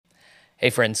Hey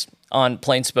friends, on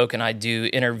Plain Spoken, I do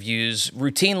interviews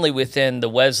routinely within the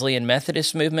Wesleyan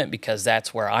Methodist movement because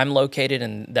that's where I'm located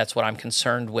and that's what I'm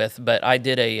concerned with. But I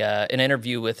did an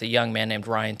interview with a young man named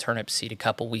Ryan Turnipseed a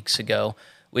couple weeks ago,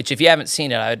 which if you haven't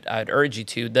seen it, I'd urge you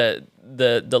to.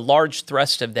 The large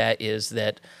thrust of that is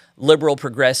that liberal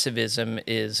progressivism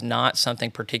is not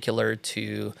something particular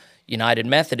to United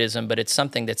Methodism, but it's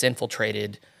something that's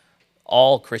infiltrated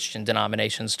all Christian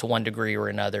denominations to one degree or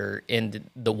another in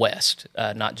the West,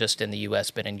 not just in the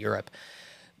U.S., but in Europe.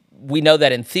 We know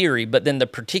that in theory, but then the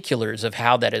particulars of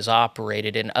how that is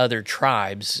operated in other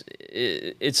tribes,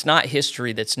 it's not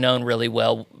history that's known really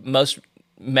well. Most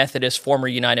Methodists, former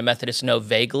United Methodists, know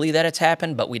vaguely that it's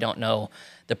happened, but we don't know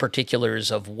the particulars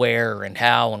of where and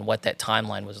how and what that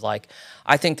timeline was like.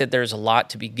 I think that there's a lot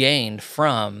to be gained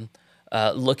from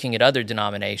looking at other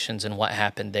denominations and what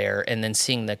happened there, and then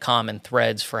seeing the common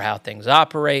threads for how things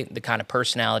operate, the kind of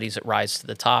personalities that rise to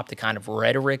the top, the kind of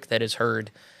rhetoric that is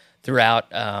heard throughout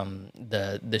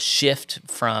the shift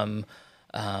from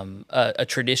a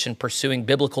tradition pursuing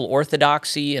biblical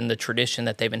orthodoxy and the tradition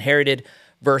that they've inherited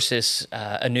versus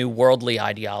a new worldly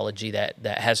ideology that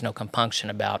has no compunction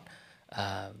about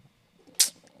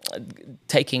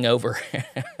taking over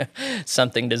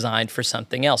something designed for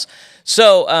something else.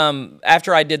 So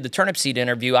after I did the Turnipseed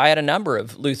interview, I had a number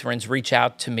of Lutherans reach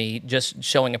out to me just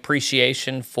showing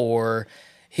appreciation for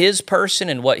his person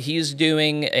and what he's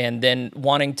doing, and then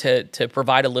wanting to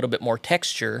provide a little bit more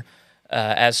texture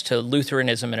as to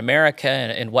Lutheranism in America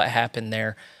and what happened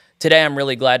there. Today, I'm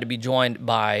really glad to be joined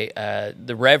by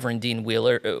the Reverend Dean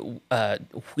Wheeler.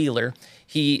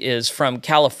 He is from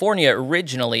California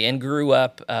originally and grew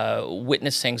up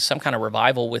witnessing some kind of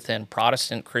revival within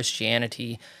Protestant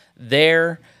Christianity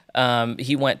there.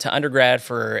 He went to undergrad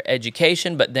for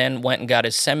education, but then went and got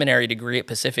his seminary degree at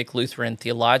Pacific Lutheran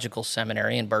Theological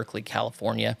Seminary in Berkeley,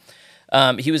 California.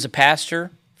 He was a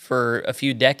pastor for a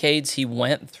few decades. He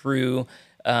went through,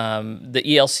 the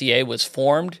ELCA was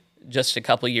formed just a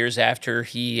couple of years after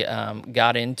he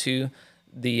got into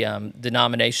the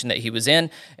denomination that he was in,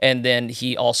 and then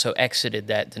he also exited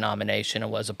that denomination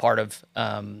and was a part of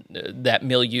that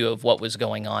milieu of what was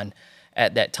going on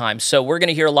at that time. So we're going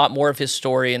to hear a lot more of his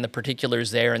story and the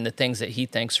particulars there and the things that he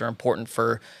thinks are important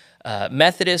for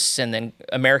Methodists and then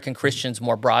American Christians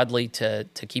more broadly to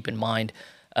keep in mind.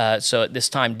 So at this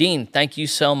time, Dean, thank you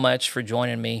so much for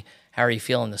joining me. How are you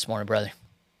feeling this morning, brother?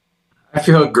 I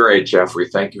feel great, Jeffrey.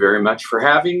 Thank you very much for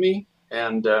having me.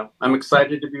 And I'm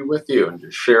excited to be with you and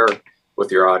to share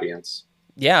with your audience.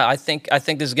 Yeah, I think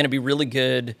this is going to be really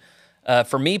good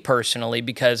for me personally,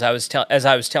 because as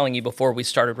I was telling you before we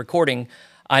started recording,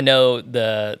 I know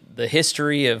the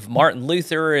history of Martin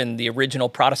Luther and the original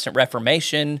Protestant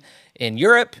Reformation in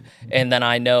Europe, and then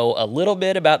I know a little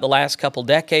bit about the last couple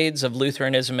decades of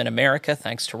Lutheranism in America,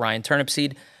 thanks to Ryan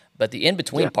Turnipseed. But the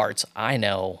in-between parts, I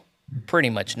know pretty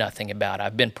much nothing about.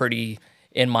 I've been pretty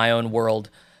in my own world.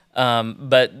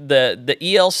 But the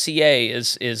ELCA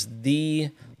is the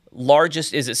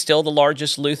largest. Is it still the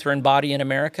largest Lutheran body in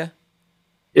America?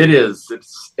 It is.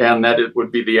 And that it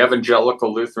would be the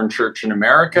Evangelical Lutheran Church in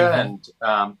America.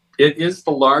 Mm-hmm. And it is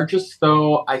the largest,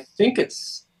 though I think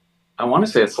I want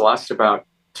to say it's lost about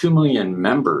 2 million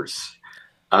members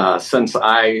since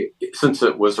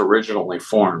it was originally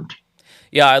formed.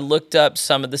 Yeah, I looked up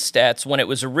some of the stats when it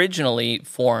was originally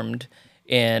formed.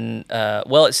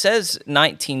 It says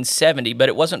 1970, but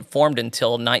it wasn't formed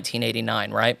until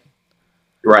 1989, right?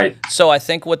 Right. So I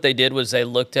think what they did was they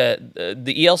looked at,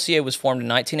 the ELCA was formed in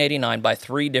 1989 by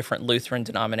 3 different Lutheran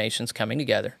denominations coming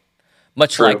together,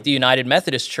 much True. Like the United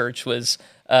Methodist Church was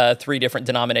 3 different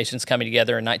denominations coming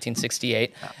together in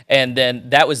 1968, and then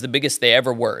that was the biggest they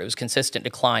ever were. It was consistent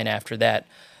decline after that.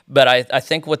 But I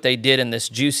think what they did in this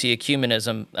Juicy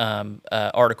Ecumenism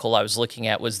article I was looking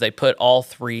at was they put all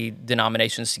 3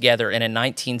 denominations together, and in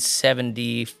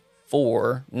 1970,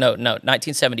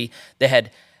 they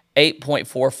had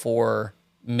 8.44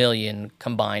 million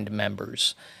combined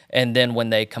members. And then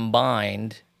when they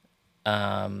combined,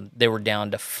 they were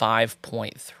down to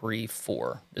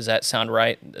 5.34. Does that sound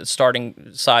right? Starting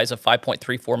size of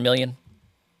 5.34 million?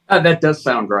 That does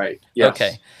sound right, yes.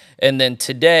 Okay. And then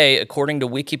today, according to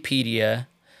Wikipedia,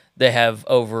 they have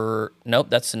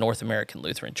that's the North American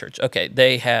Lutheran Church. Okay,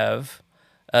 they have,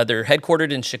 they're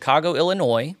headquartered in Chicago,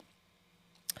 Illinois.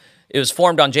 It was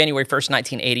formed on January 1st,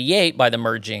 1988 by the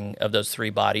merging of those 3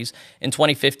 bodies. In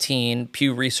 2015,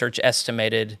 Pew Research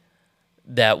estimated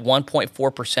that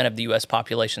 1.4% of the U.S.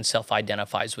 population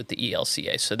self-identifies with the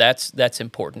ELCA, so that's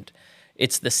important.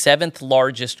 It's the 7th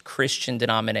largest Christian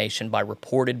denomination by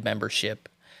reported membership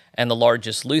and the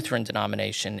largest Lutheran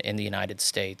denomination in the United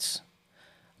States.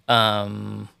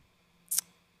 Um,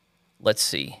 let's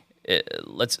see.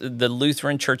 The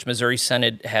Lutheran Church Missouri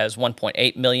Synod has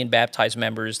 1.8 million baptized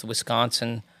members. The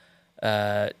Wisconsin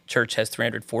Church has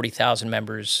 340,000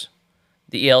 members.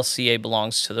 The ELCA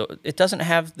belongs to it doesn't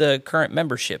have the current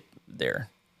membership there.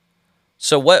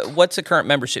 So what's the current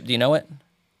membership? Do you know it?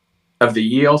 Of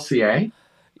the ELCA?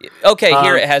 Okay,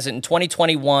 here it has it in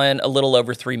 2021, a little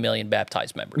over 3 million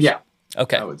baptized members. Yeah.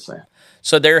 Okay. I would say.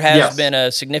 So there has Yes. been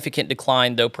a significant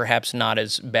decline, though perhaps not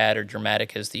as bad or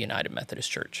dramatic as the United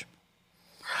Methodist Church.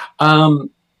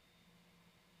 I'm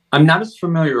not as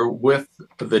familiar with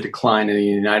the decline in the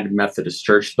United Methodist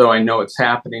Church, though I know it's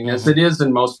happening, as it is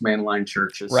in most mainline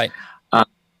churches. Right.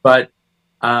 But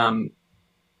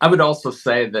I would also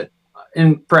say that,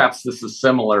 and perhaps this is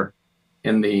similar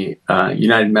in the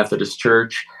United Methodist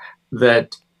Church,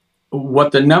 that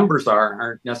what the numbers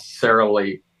aren't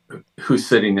necessarily who's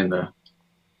sitting in the,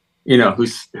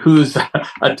 who's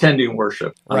attending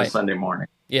worship on a Sunday morning.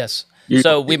 Yes.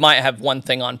 So we might have one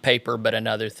thing on paper, but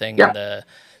another thing Yeah. in the.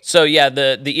 So yeah,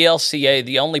 the ELCA.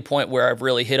 The only point where I've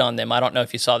really hit on them, I don't know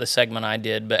if you saw the segment I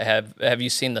did, but have you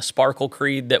seen the Sparkle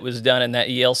Creed that was done in that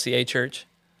ELCA church?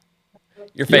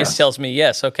 Your face Yes. tells me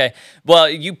yes. Okay. Well,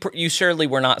 you surely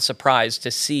were not surprised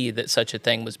to see that such a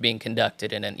thing was being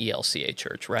conducted in an ELCA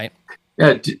church, right?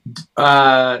 Yeah.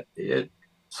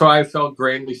 So I felt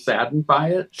greatly saddened by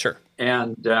it. Sure.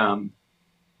 And a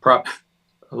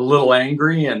little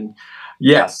angry. And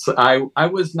yes, I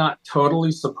was not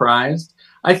totally surprised.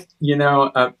 The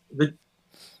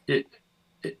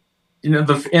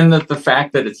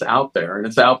fact that it's out there, and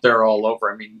it's out there all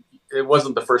over. I mean, it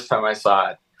wasn't the first time I saw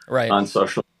it on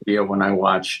social media when I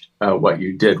watched what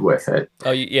you did with it.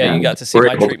 Oh, yeah, you got to see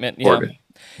my treatment.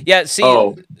 Yeah.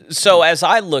 See, so as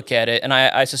I look at it, and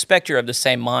I suspect you're of the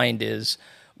same mind, is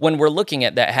when we're looking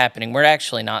at that happening, we're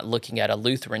actually not looking at a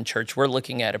Lutheran church. We're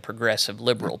looking at a progressive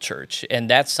liberal church. And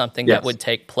that's something that would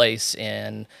take place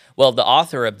in, well, the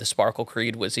author of the Sparkle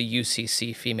Creed was a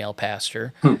UCC female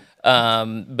pastor.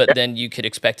 But then you could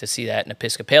expect to see that in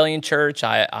Episcopalian church.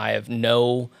 I have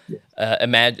no,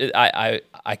 I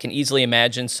can easily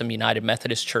imagine some United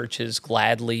Methodist churches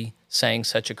gladly saying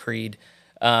such a creed.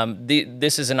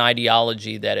 This is an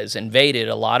ideology that has invaded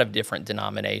a lot of different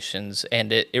denominations,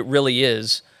 and it really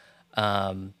is.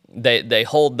 They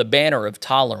hold the banner of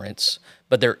tolerance,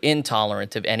 but they're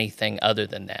intolerant of anything other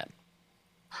than that.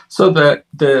 So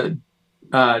the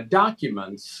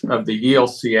documents of the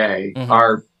ELCA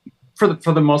are,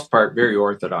 for the most part, very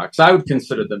orthodox. I would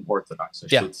consider them orthodox, I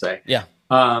should say. Yeah.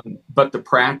 But the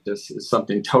practice is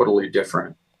something totally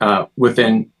different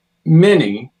within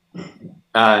many,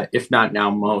 if not now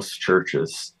most,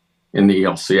 churches in the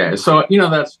ELCA. So,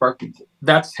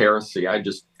 that's heresy. I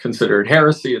just consider it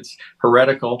heresy. It's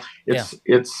heretical.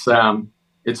 It's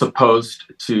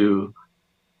opposed to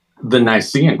the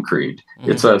Nicene Creed.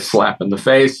 It's a slap in the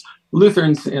face.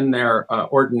 Lutherans in their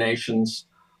ordinations,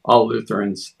 all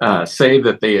Lutherans say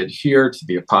that they adhere to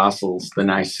the Apostles, the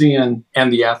Nicene,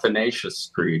 and the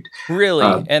Athanasius Creed.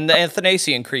 Really? And the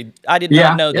Athanasian Creed? I did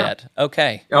not know that.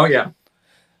 Okay. Oh, yeah.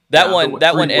 That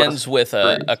one ends with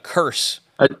a curse.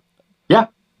 Yeah.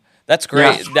 That's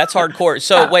great. Yeah. That's hardcore.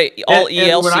 So wait, all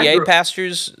ELCA and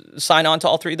pastors sign on to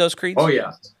all three of those creeds? Oh,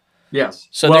 yes. Yes.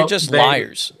 So they're just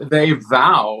liars. They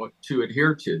vow to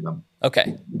adhere to them.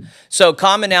 Okay. So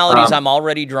commonalities I'm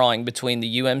already drawing between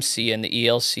the UMC and the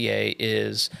ELCA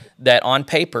is that on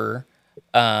paper,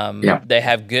 they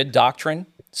have good doctrine,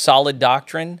 solid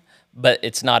doctrine, but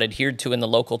it's not adhered to in the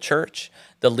local church.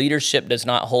 The leadership does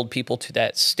not hold people to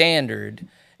that standard,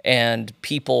 and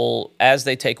people, as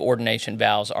they take ordination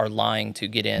vows, are lying to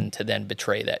get in to then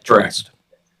betray that trust.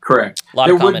 Correct. A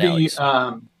lot of commonalities.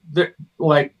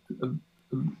 Like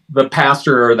the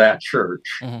pastor of that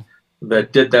church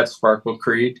that did that Sparkle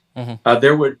Creed,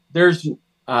 there's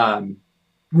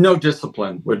no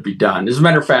discipline would be done. As a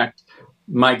matter of fact,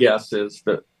 my guess is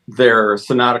that their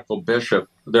synodical bishop,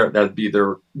 that'd be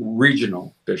their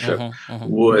regional bishop,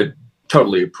 would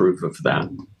totally approve of that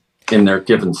in their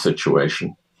given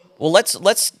situation. Well,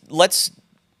 let's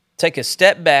take a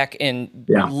step back and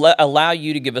allow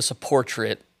you to give us a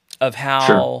portrait of how.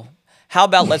 Sure. How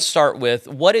about let's start with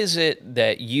what is it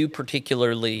that you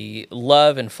particularly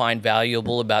love and find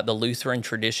valuable about the Lutheran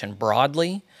tradition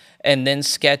broadly, and then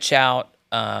sketch out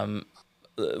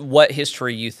what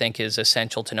history you think is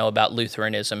essential to know about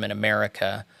Lutheranism in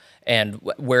America and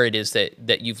where it is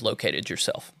that you've located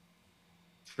yourself.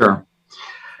 Sure.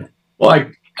 Well,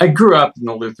 I grew up in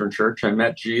the Lutheran Church. I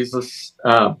met Jesus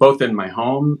both in my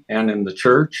home and in the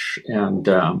church, and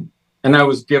I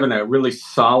was given a really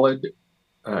solid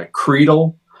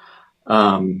creedal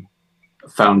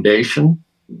foundation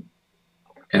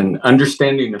and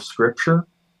understanding of Scripture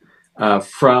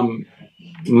from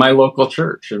my local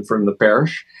church and from the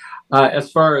parish.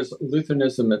 As far as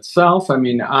Lutheranism itself, I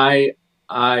mean, I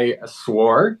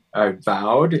vowed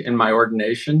in my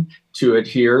ordination to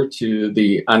adhere to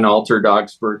the unaltered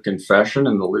Augsburg Confession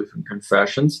and the Lutheran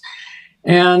Confessions,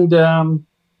 and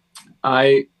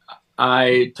I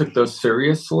took those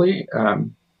seriously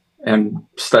and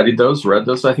studied those, read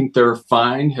those. I think they're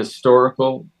fine,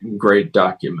 historical, great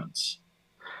documents.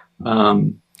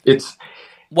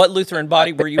 What Lutheran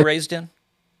body were you raised in?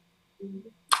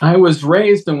 I was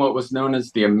raised in what was known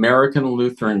as the American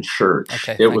Lutheran Church.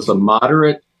 Okay, it was a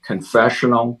moderate,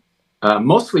 confessional,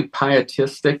 mostly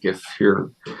pietistic, if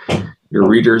your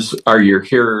readers or your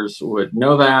hearers would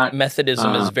know that.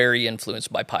 Methodism is very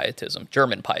influenced by pietism,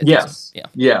 German pietism.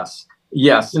 Yes.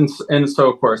 And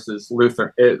so, of course, it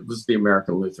was the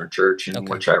American Lutheran Church in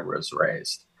which I was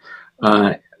raised.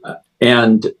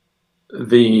 And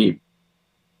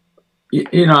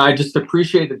I just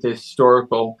appreciated the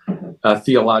historical,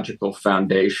 theological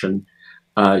foundation.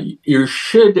 You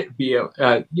should be,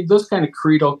 those kind of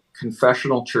creedal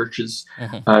confessional churches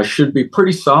should be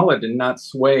pretty solid and not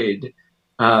swayed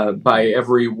by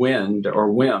every wind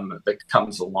or whim that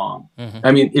comes along.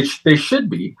 I mean, they should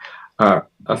be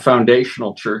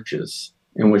foundational churches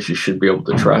in which you should be able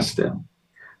to trust in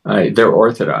their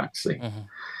orthodoxy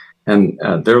and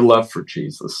their love for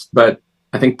Jesus. But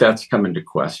I think that's come into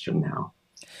question now.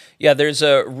 Yeah, there's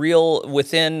a real,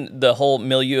 within the whole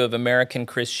milieu of American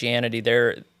Christianity,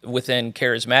 within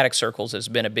charismatic circles, has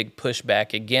been a big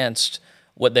pushback against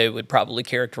what they would probably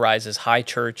characterize as high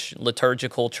church,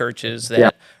 liturgical churches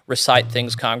that recite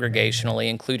things congregationally,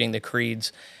 including the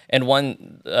creeds. And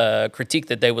one critique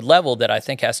that they would level that I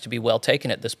think has to be well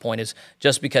taken at this point is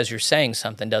just because you're saying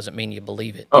something doesn't mean you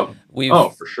believe it. We've,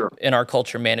 for sure, in our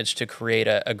culture, managed to create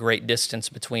a great distance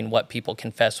between what people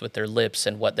confess with their lips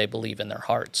and what they believe in their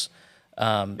hearts.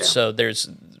 So there's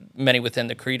many within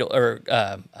the creedal or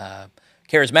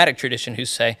charismatic tradition who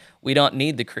say we don't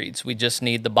need the creeds, we just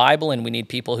need the Bible, and we need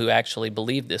people who actually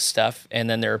believe this stuff. And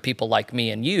then there are people like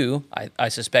me and you, I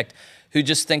suspect, who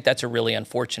just think that's a really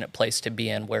unfortunate place to be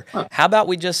in, where how about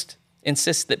we just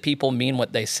insist that people mean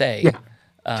what they say?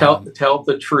 Tell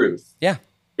the truth.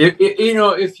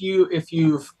 If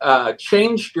you've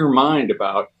changed your mind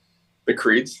about the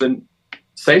creeds, then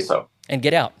say so. And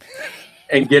get out.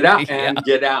 And get out and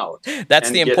get out.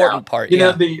 That's the important part.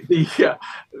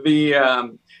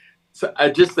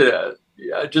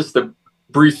 Just a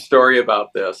brief story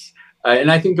about this. And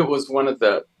I think it was one of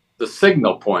the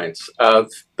signal points of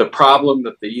the problem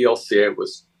that the ELCA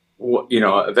was,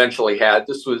 eventually had.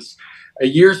 This was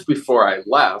years before I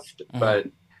left, but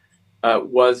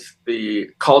was the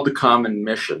Call to Common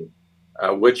Mission,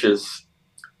 which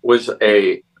was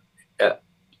an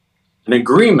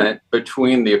agreement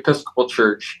between the Episcopal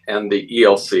Church and the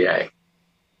ELCA.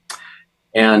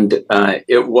 And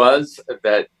it was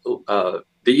that the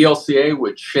ELCA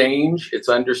would change its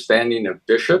understanding of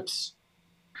bishops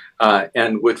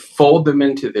and would fold them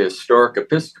into the historic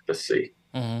episcopacy.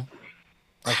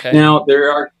 Now,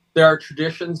 there are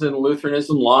traditions in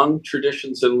Lutheranism, long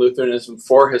traditions in Lutheranism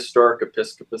for historic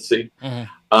episcopacy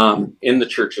in the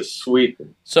Church of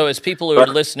Sweden. So as people who are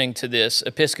listening to this,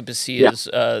 episcopacy is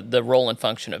the role and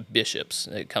function of bishops.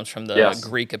 It comes from the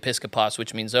Greek episkopos,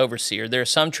 which means overseer. There are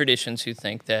some traditions who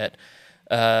think that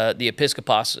the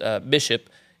episkopos, bishop,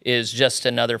 is just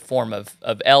another form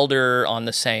of elder on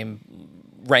the same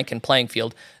rank and playing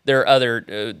field. There are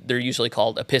other, they're usually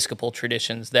called episcopal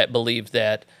traditions that believe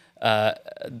that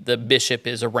the bishop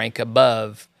is a rank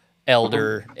above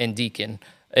elder and deacon.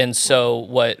 And so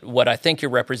what I think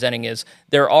you're representing is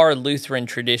there are Lutheran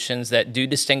traditions that do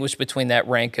distinguish between that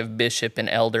rank of bishop and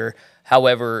elder.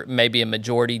 However, maybe a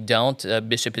majority don't.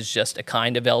 Bishop is just a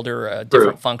kind of elder, a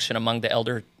different function among the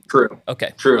elder.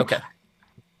 Okay. Okay.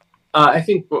 I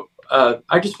think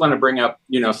I just want to bring up,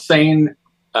 saying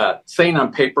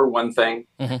on paper one thing,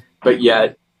 but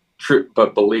yet true,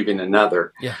 but believing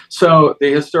another. So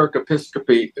the historic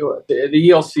episcopacy, the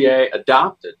ELCA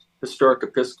adopted historic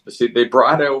episcopacy. They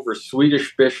brought over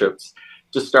Swedish bishops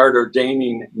to start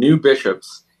ordaining new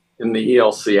bishops in the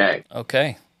ELCA.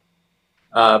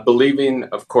 Believing,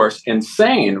 of course, and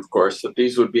saying, of course, that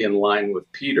these would be in line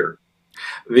with Peter.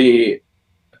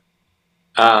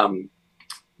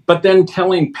 But then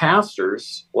telling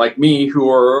pastors like me who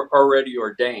are already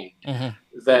ordained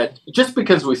that just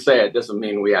because we say it doesn't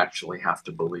mean we actually have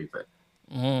to believe it.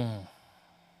 And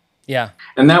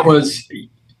that was,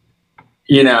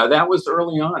 that was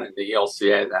early on in the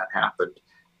ELCA that happened.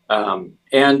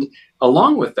 And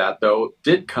along with that, though,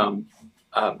 did come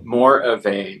more of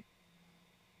a,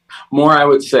 more, I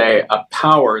would say, a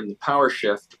power in the power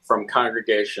shift from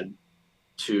congregation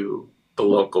to the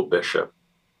local bishop.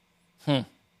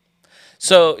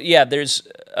 So, yeah, there's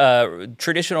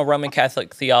traditional Roman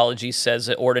Catholic theology says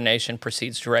that ordination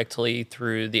proceeds directly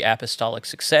through the apostolic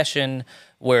succession,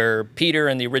 where Peter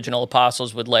and the original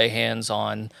apostles would lay hands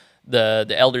on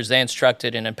the elders they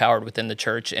instructed and empowered within the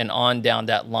church, and on down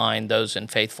that line, those in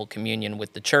faithful communion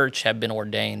with the church have been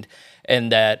ordained,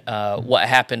 and that what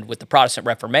happened with the Protestant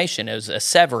Reformation is a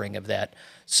severing of that.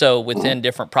 So within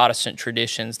different Protestant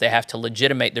traditions, they have to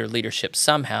legitimate their leadership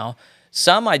somehow.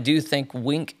 Some, I do think,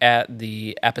 wink at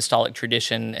the apostolic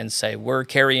tradition and say, we're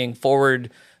carrying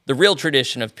forward the real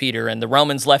tradition of Peter, and the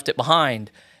Romans left it behind.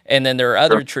 And then there are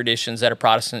other traditions that are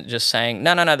Protestant just saying,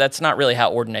 no, that's not really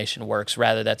how ordination works.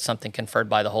 Rather, that's something conferred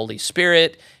by the Holy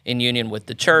Spirit in union with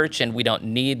the church, and we don't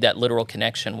need that literal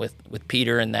connection with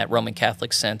Peter in that Roman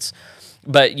Catholic sense.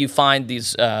 But you find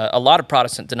these a lot of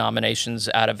Protestant denominations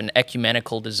out of an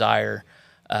ecumenical desire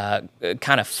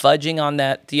kind of fudging on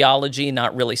that theology,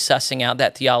 not really sussing out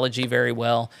that theology very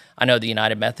well. I know the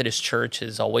United Methodist Church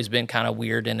has always been kind of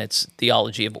weird in its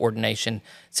theology of ordination. It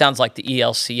sounds like the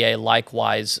ELCA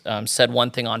likewise said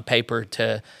one thing on paper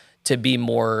to be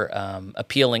more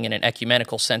appealing in an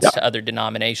ecumenical sense to other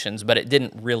denominations, but it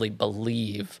didn't really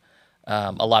believe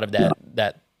a lot of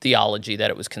that theology that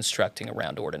it was constructing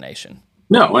around ordination.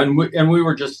 No, and we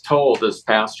were just told as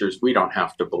pastors, we don't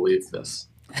have to believe this.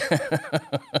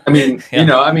 I mean,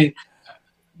 that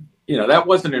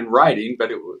wasn't in writing,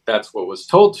 but that's what was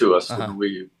told to us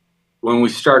when we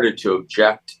started to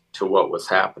object to what was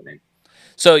happening.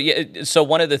 So, so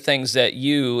one of the things that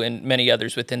you and many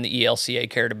others within the ELCA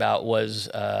cared about was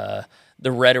the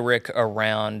rhetoric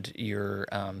around your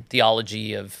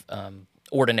theology of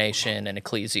ordination and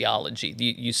ecclesiology.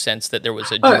 You sense that there was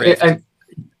a drift.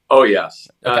 Yes.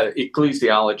 Okay.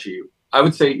 Ecclesiology. I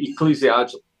would say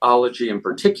ecclesiology in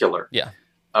particular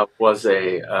was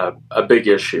a big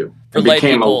issue. It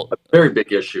became a very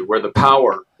big issue where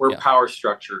power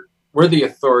structure, where the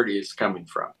authority is coming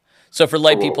from. So for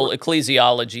lay people,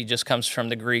 ecclesiology just comes from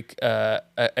the Greek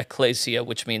ecclesia,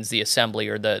 which means the assembly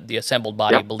or the assembled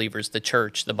body of believers, the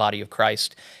church, the body of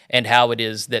Christ, and how it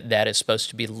is that is supposed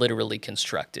to be literally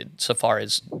constructed so far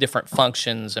as different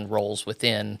functions and roles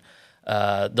within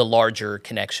the larger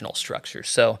connectional structure.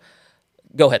 So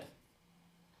go ahead.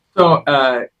 So,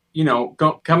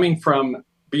 coming from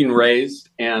being raised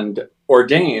and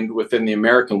ordained within the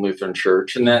American Lutheran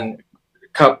Church, and then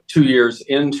 2 years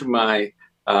into my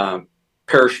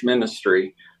parish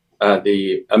ministry,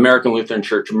 the American Lutheran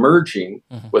Church merging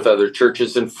with other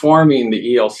churches and forming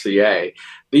the ELCA.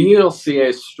 The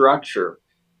ELCA structure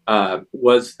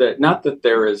was that not that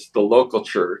there is the local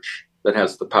church that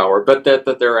has the power, but that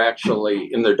there are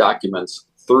actually in their documents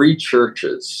 3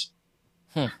 churches.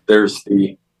 There's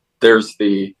the,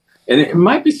 and it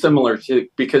might be similar to,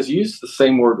 because you use the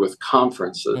same word with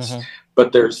conferences,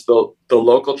 but there's the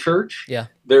local church. Yeah.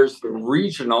 There's the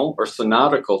regional or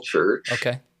synodical church.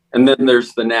 Okay. And then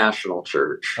there's the national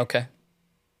church. Okay.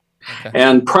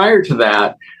 And prior to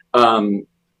that, at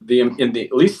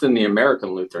least in the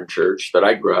American Lutheran Church that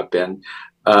I grew up in,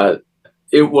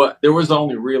 there was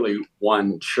only really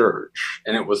one church,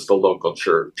 and it was the local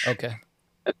church. Okay.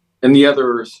 And the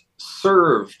others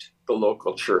served the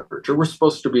local church, or we're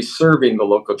supposed to be serving the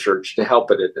local church to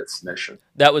help it in its mission.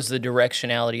 That was the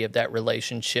directionality of that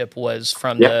relationship, was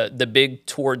from the big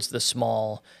towards the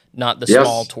small, not the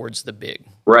small towards the big.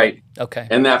 Right. Okay.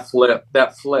 And that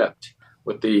flipped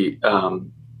with the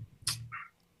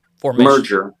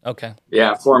merger. Okay.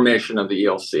 Yeah, formation of the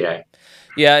ELCA.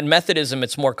 Yeah, in Methodism,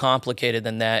 it's more complicated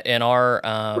than that. In our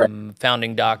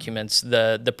founding documents,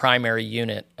 the primary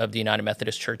unit of the United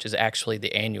Methodist Church is actually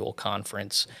the annual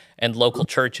conference, and local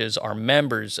churches are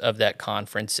members of that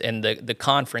conference, and the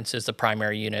conference is the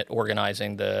primary unit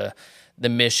organizing the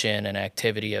mission and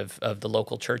activity of the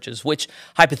local churches, which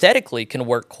hypothetically can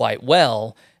work quite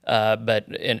well,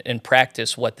 but in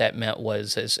practice, what that meant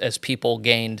was as people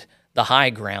gained the high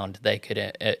ground, they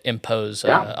could impose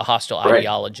a hostile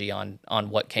ideology on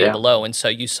what came below. And so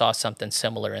you saw something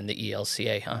similar in the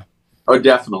ELCA, huh? Oh,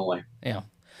 definitely. Yeah.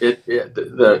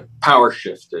 The power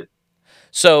shifted.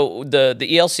 So the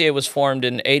ELCA was formed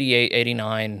in 88,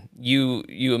 89. You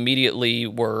immediately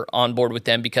were on board with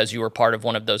them because you were part of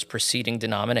one of those preceding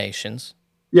denominations.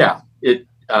 Yeah,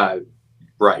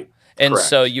 right. And correct.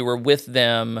 So you were with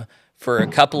them for a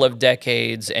couple of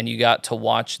decades, and you got to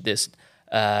watch this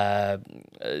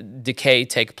decay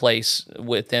take place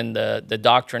within the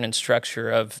doctrine and structure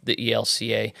of the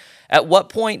ELCA. At what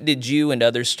point did you and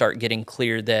others start getting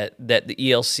clear that the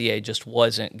ELCA just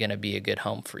wasn't going to be a good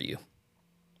home for you?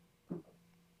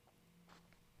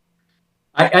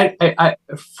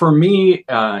 For me,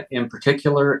 in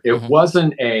particular, it Hmm.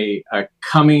 wasn't a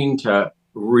coming to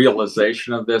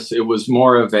realization of this. It was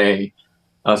more of a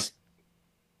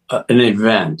an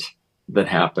event that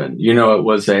happened. It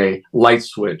was a light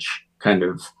switch kind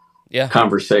of Yeah.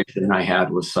 conversation I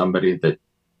had with somebody that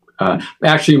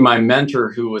actually my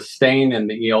mentor, who was staying in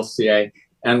the ELCA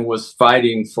and was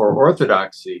fighting for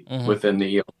orthodoxy Hmm. within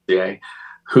the ELCA,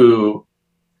 who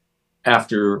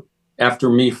after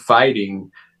me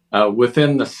fighting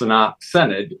within the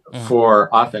Synod Hmm.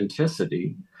 for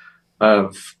authenticity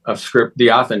of script,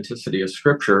 the authenticity of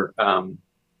Scripture,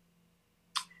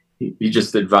 he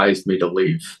just advised me to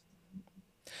leave.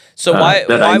 So why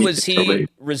That I why needed was to he leave.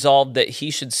 resolved that he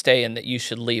should stay and that you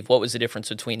should leave? What was the difference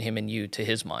between him and you, to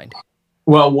his mind?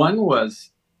 Well, one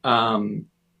was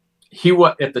he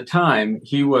was at the time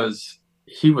he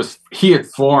had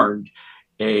formed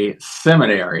a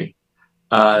seminary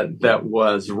that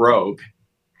was rogue,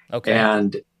 Okay.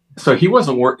 and so he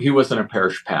wasn't a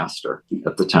parish pastor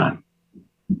at the time,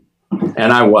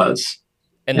 and I was.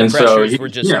 And the And so pressures were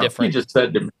just he different. just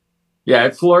said to me, yeah,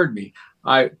 it floored me.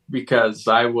 Because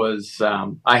I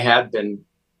had been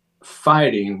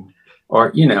fighting,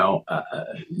 or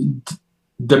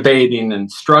debating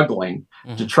and struggling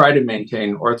to Hmm. try to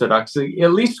maintain orthodoxy,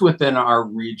 at least within our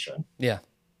region, Yeah.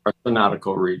 our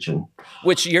synodical region.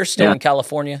 Which you're still And in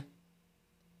California?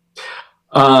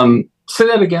 say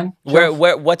that again, Where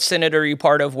Jeff. what synod are you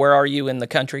part of? Where are you in the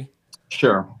country?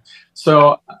 Sure.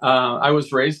 So I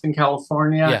was raised in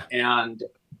California, Yeah.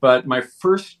 but my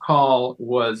first call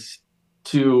was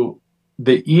to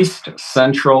the East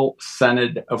Central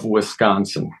Synod of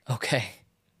Wisconsin. Okay.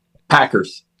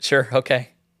 Packers, Sure. Okay.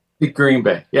 Green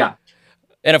Bay. Yeah.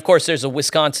 And of course, there's a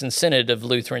Wisconsin Synod of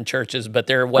Lutheran churches, but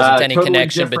there wasn't any Totally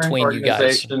connection different between you guys.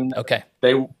 organization. Okay.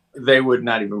 They would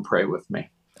not even pray with me.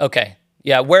 Okay.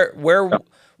 Yeah. Where where So,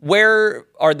 where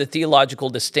are the theological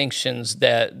distinctions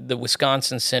that the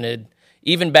Wisconsin Synod,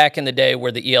 even back in the day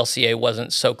where the ELCA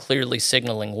wasn't so clearly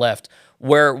signaling left,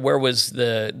 where was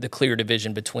the clear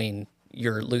division between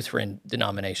your Lutheran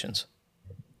denominations?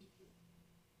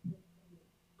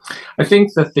 I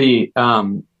think that the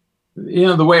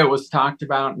way it was talked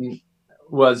about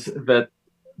was that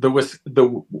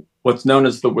the what's known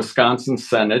as the Wisconsin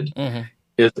Synod Hmm.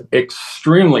 is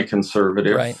extremely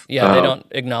conservative. Right. Yeah. They don't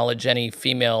acknowledge any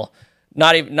female,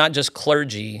 not just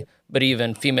clergy, but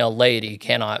even female laity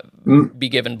cannot be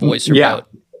given voice or Yeah.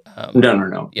 vote.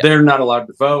 No. Yeah. They're not allowed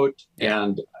to vote. Yeah.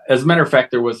 And as a matter of fact,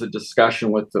 there was a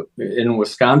discussion in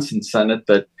Wisconsin Senate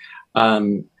that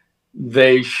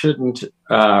they shouldn't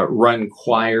run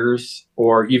choirs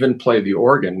or even play the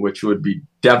organ, which would be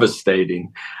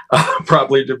devastating,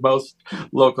 probably to most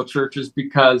local churches,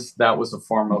 because that was a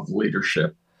form of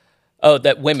leadership. Oh,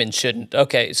 that women shouldn't.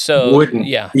 Okay. So Wouldn't,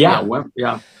 yeah. yeah, Yeah.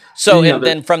 yeah. So, and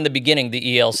then from the beginning,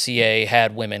 the ELCA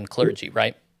had women clergy,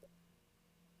 right?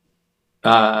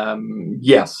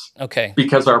 Yes, Okay.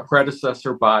 because our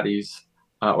predecessor bodies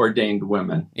ordained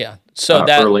women. Yeah. So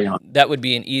that early on. that would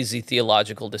be an easy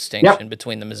theological distinction Yep.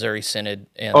 between the Missouri Synod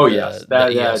and Oh, the yes, the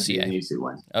that'd be ELCA. an easy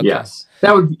one. Okay. Yes,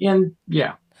 that would be, and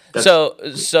yeah.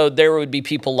 So there would be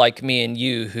people like me and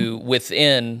you who,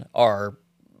 within our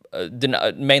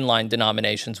mainline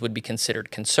denominations, would be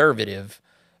considered conservative,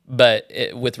 but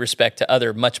with respect to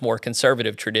other much more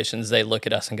conservative traditions, they look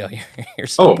at us and go, "You're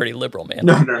still pretty liberal, man."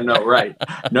 No, right.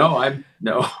 No.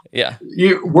 Yeah.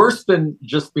 Worse than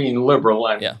just being liberal,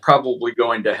 I'm Yeah. probably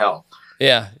going to hell.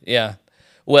 Yeah.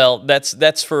 Well,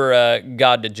 that's for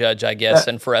God to judge, I guess,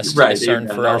 and for us to Right, discern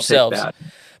amen. for I'll take ourselves. that.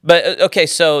 But okay,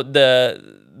 so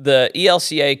the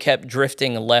ELCA kept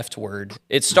drifting leftward.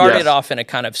 It started Yes. off in a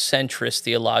kind of centrist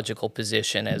theological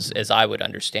position, as I would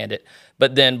understand it.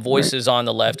 But then voices on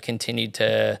the left continued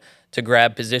to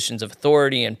grab positions of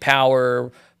authority and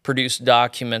power, produce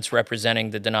documents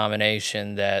representing the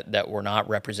denomination that were not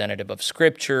representative of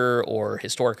Scripture or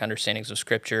historic understandings of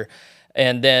Scripture.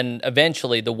 And then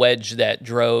eventually the wedge that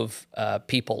drove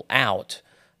people out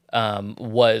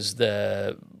was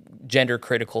the gender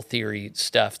critical theory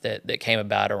stuff that came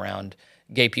about around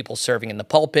gay people serving in the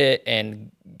pulpit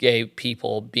and gay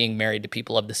people being married to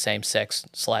people of the same sex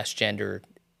 / gender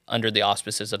under the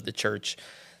auspices of the church.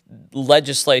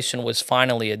 Legislation was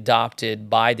finally adopted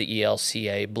by the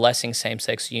ELCA, blessing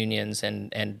same-sex unions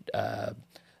and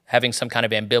having some kind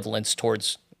of ambivalence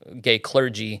towards gay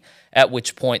clergy, at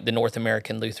which point the North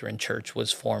American Lutheran Church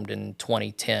was formed in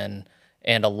 2010,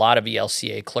 and a lot of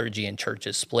ELCA clergy and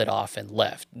churches split off and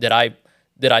left. Did I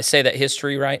say that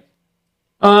history right?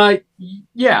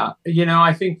 Yeah.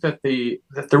 I think that the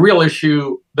real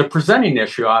issue, the presenting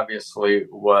issue, obviously,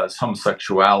 was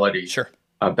homosexuality. Sure.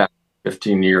 Back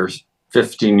 15 years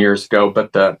 15 years ago,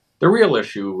 but the real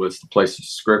issue was the place of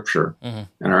Scripture and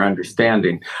our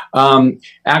understanding.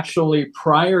 Actually,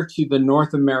 prior to the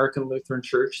North American Lutheran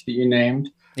Church that you named,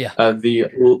 the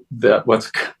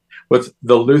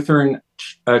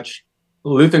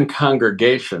Lutheran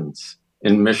congregations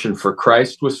in Mission for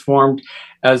Christ was formed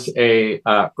as a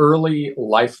early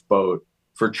lifeboat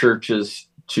for churches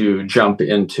to jump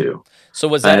into. So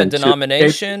was that a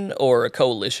denomination or a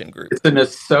coalition group? It's an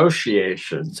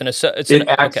association.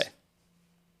 Okay.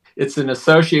 It's an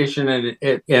association,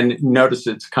 and notice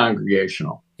it's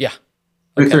congregational. Yeah.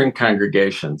 Okay. Lutheran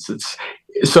congregations.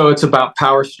 It's about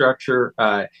power structure.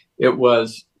 I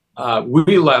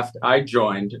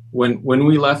joined when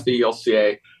we left the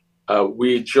ELCA.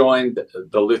 We joined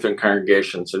the Lutheran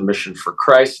congregations in Mission for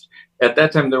Christ. At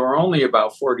that time, there were only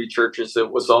about 40 churches.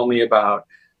 It was only about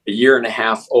a year and a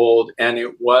half old, and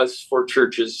it was for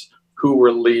churches who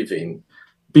were leaving.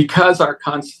 Because our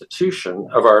constitution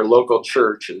of our local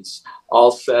churches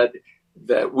all said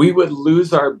that we would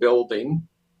lose our building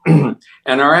and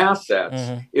our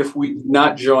assets if we did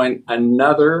not join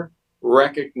another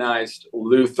recognized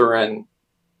Lutheran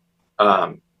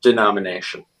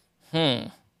denomination. We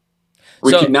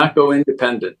could not go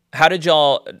independent. How did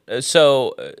y'all?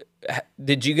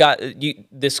 Did you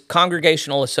this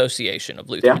congregational association of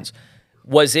Lutherans?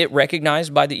 Was it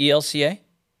recognized by the ELCA?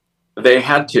 They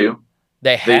had to.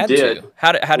 They did.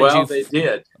 How did you? Well, they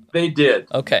did. They did.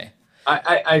 Okay.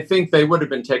 I think they would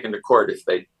have been taken to court if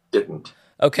they didn't.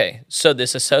 Okay, so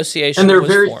this association, and there are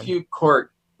was very formed. few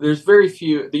court. There's very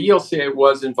few. The ELCA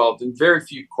was involved in very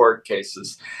few court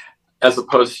cases, as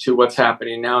opposed to what's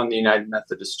happening now in the United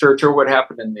Methodist Church or what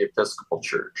happened in the Episcopal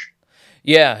Church.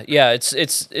 Yeah,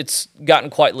 it's gotten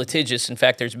quite litigious. In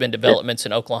fact, there's been developments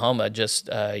in Oklahoma just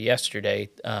yesterday.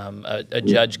 A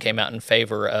judge came out in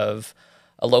favor of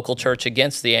a local church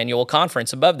against the annual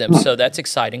conference above them, so that's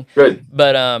exciting. Good.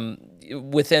 But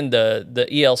within the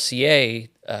ELCA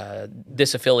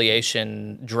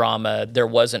disaffiliation drama, there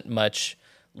wasn't much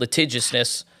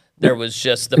litigiousness. There was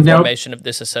just the formation of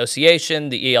this association.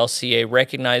 The ELCA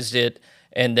recognized it.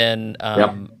 And then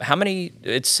how many,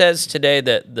 it says today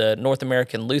that the North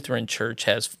American Lutheran Church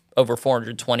has over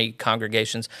 420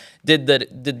 congregations. Did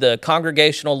the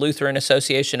Congregational Lutheran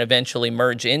Association eventually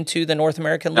merge into the North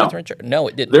American Lutheran Church? No,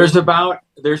 it didn't. There's about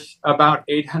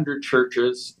 800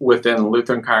 churches within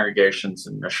Lutheran congregations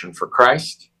in Mission for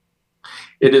Christ.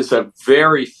 It is a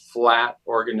very flat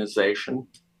organization.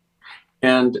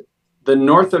 And the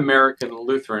North American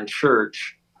Lutheran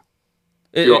Church,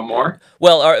 you want more?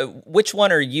 Well, which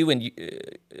one are you?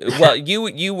 Well,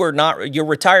 you were not. You're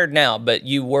retired now, but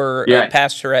you were a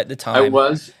pastor at the time. I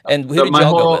was. And who did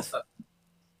y'all go with?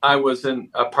 I was in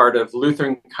a part of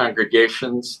Lutheran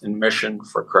congregations in Mission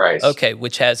for Christ. Okay,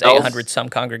 which has 800 some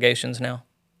congregations now.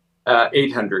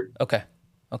 800. Okay.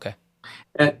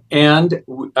 And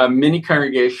many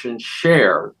congregations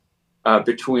share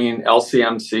between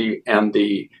LCMC and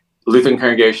the Lutheran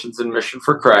congregations in Mission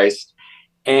for Christ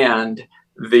and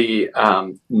the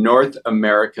North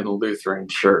American Lutheran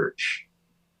Church.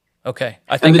 Okay.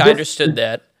 I think I understood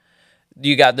that.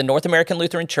 You got the North American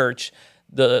Lutheran Church,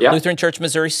 the Lutheran Church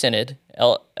Missouri Synod,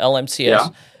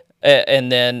 LMCS,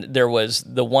 and then there was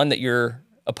the one that you're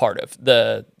a part of,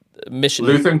 the Mission...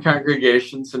 Lutheran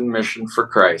Congregations and Mission for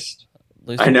Christ.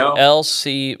 Lutheran, I know.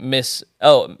 LCMC.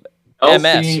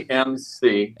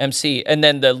 MC. And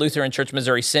then the Lutheran Church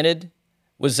Missouri Synod,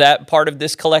 was that part of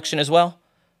this collection as well?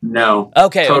 No.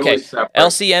 Okay. Separate.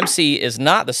 LCMC is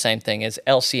not the same thing as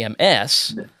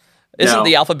LCMS. Isn't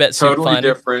the alphabet soup totally fun?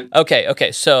 Different.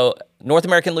 Okay. So North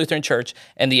American Lutheran Church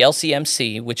and the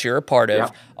LCMC, which you're a part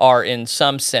of, are in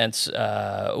some sense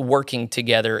working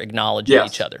together, acknowledging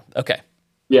each other. Okay.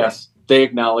 Yes, they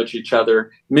acknowledge each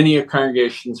other. Many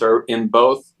congregations are in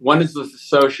both. One is the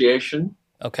association.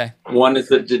 Okay. One is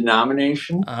the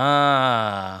denomination.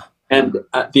 And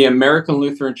the American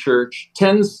Lutheran Church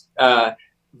tends...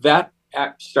 that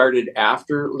act started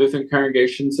after Lutheran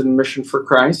congregations in Mission for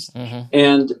Christ,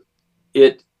 and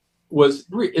it's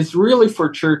really for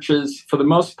churches, for the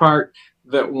most part,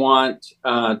 that want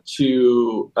that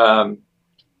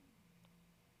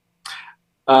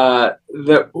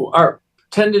are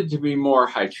tended to be more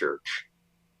high church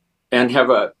and have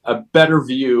a better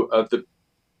view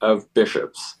of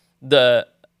bishops. The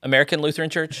American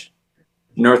Lutheran Church.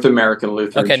 North American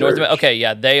Lutheran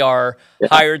Church. They are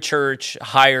higher church,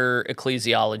 higher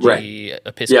ecclesiology,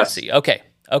 episcopacy. Yes.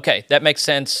 Okay, that makes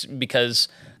sense because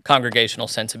congregational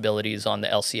sensibilities on the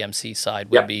LCMC side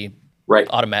would be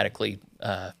automatically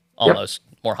almost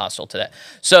more hostile to that.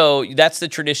 So that's the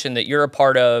tradition that you're a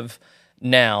part of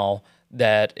now.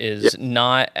 that is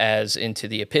not as into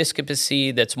the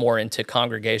episcopacy, that's more into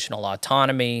congregational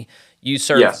autonomy. You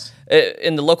serve Yes.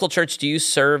 in the local church. Do you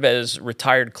serve as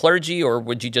retired clergy, or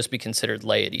would you just be considered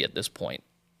laity at this point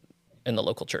in the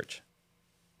local church?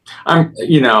 I'm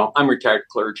retired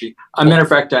clergy. As a matter of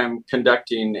fact, I'm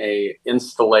conducting a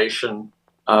installation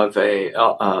of a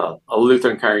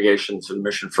Lutheran Congregations and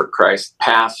Mission for Christ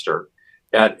pastor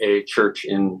at a church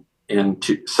in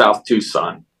South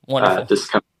Tucson. Wonderful. This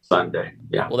coming Sunday.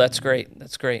 Yeah. Well, that's great.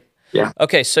 That's great. Yeah.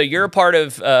 Okay, so you're a part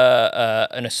of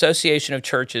an association of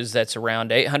churches that's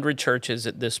around 800 churches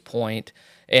at this point,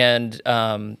 and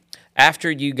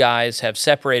after you guys have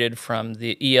separated from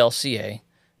the ELCA,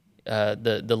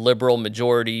 the liberal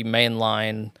majority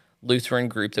mainline Lutheran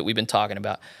group that we've been talking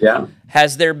about, Yeah.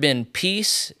 has there been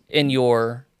peace in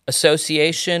your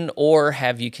association, or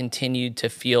have you continued to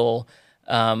feel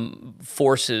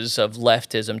forces of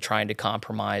leftism trying to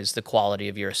compromise the quality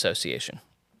of your association?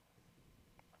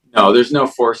 No, there's no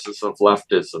forces of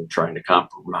leftism trying to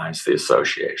compromise the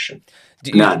association.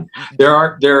 None.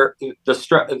 If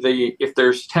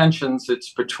there's tensions,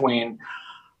 it's between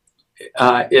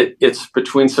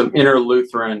some inner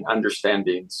Lutheran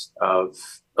understandings of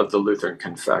the Lutheran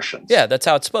confessions. Yeah, that's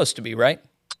how it's supposed to be, right?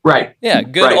 Right. Yeah,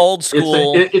 good right. old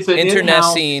school It's an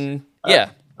internecine. Yeah,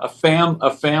 a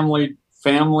family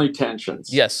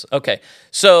tensions. Yes. Okay.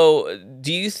 So,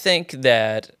 do you think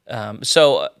that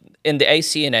in the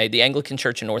ACNA, the Anglican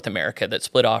Church in North America that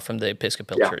split off from the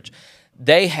Episcopal Church,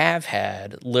 they have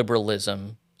had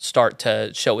liberalism start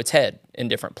to show its head in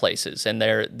different places, and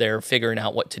they're figuring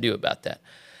out what to do about that.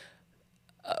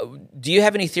 Do you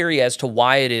have any theory as to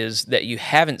why it is that you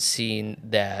haven't seen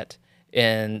that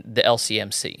in the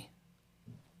LCMC?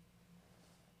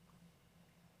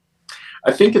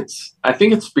 I think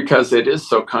it's because it is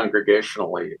so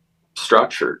congregationally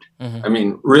structured. Mm-hmm. I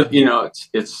mean,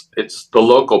 it's the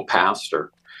local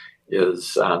pastor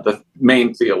is the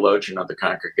main theologian of the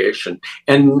congregation,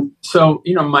 and so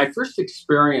my first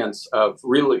experience of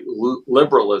really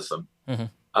liberalism mm-hmm.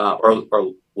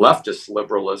 or leftist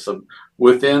liberalism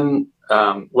within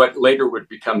what later would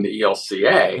become the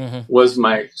ELCA mm-hmm. was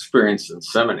my experience in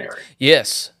seminary.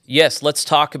 Yes, let's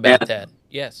talk about that.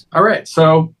 Yes. All right.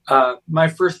 So my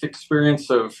first experience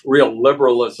of real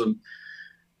liberalism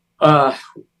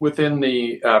within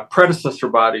the predecessor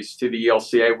bodies to the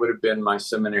ELCA would have been my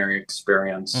seminary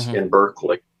experience mm-hmm. in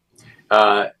Berkeley,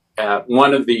 at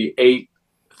one of the 8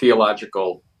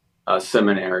 theological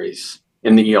seminaries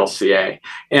in the ELCA.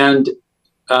 And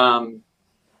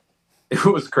it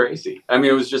was crazy. I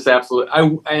mean, it was just absolute.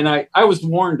 I was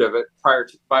warned of it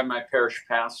by my parish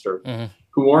pastor, mm-hmm.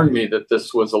 who warned me that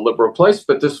this was a liberal place,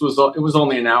 but it was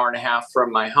only an hour and a half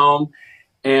from my home.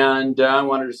 And I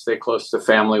wanted to stay close to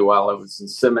family while I was in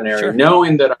seminary, sure.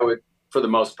 knowing that I would, for the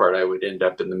most part, I would end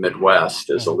up in the Midwest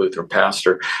as a Lutheran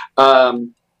pastor. So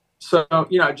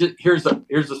here's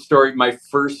a story. My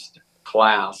first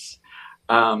class,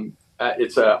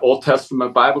 it's an Old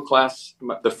Testament Bible class,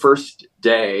 the first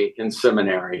day in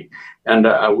seminary, and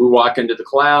we walk into the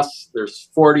class. There's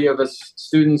 40 of us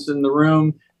students in the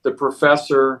room. The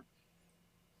professor,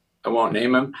 I won't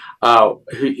name him,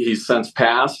 he's since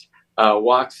passed.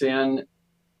 Walks in,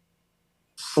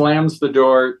 slams the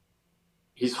door.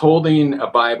 He's holding a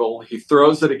Bible. He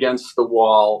throws it against the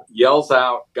wall, yells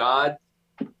out, "God,"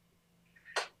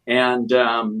 and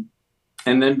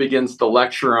then begins to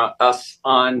lecture us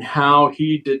on how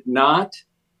he did not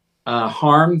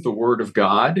harm the Word of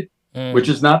God, which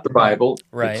is not the Bible.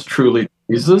 Right. It's truly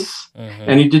Jesus. Mm-hmm.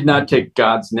 And he did not take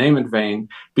God's name in vain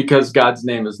because God's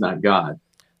name is not God.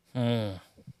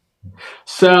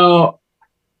 So,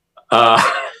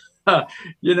 I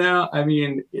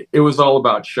mean, it was all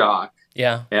about shock.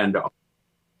 Yeah. And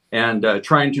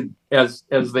trying to, as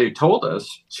they told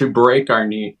us, to break our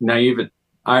naive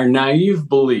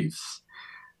beliefs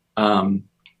in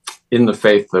the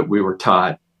faith that we were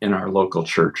taught in our local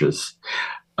churches.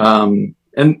 And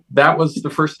that was the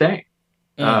first day.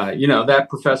 That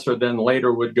professor then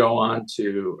later would go on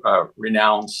to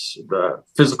renounce the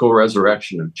physical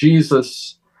resurrection of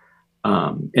Jesus,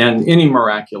 and any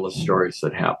miraculous stories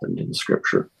that happened in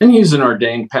Scripture. And he's an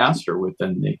ordained pastor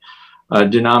within the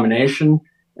denomination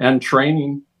and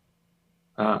training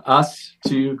us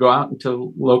to go out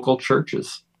into local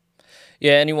churches.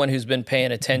 Yeah, anyone who's been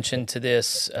paying attention to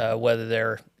this, whether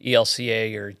they're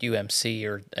ELCA or UMC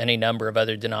or any number of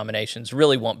other denominations,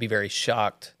 really won't be very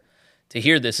shocked to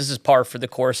hear this. This is par for the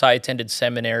course. I attended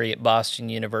seminary at Boston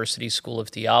University School of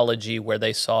Theology, where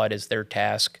they saw it as their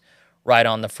task right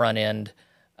on the front end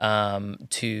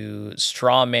to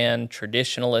straw man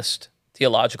traditionalist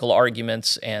theological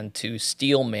arguments and to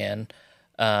steel man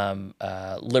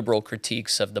liberal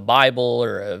critiques of the Bible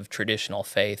or of traditional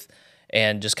faith,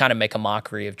 and just kind of make a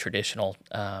mockery of traditional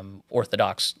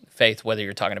Orthodox faith, whether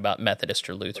you're talking about Methodist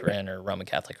or Lutheran or Roman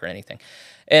Catholic or anything.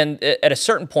 And at a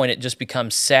certain point, it just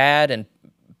becomes sad and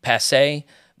passé.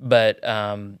 But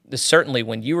certainly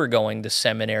when you were going to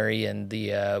seminary and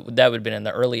that would have been in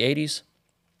the early 80s?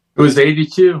 It was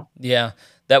 82. Yeah,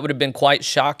 that would have been quite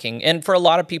shocking. And for a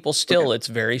lot of people still, it's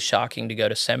very shocking to go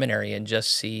to seminary and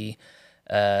just see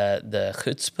the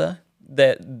chutzpah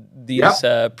that these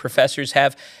professors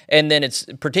have. And then it's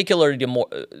particularly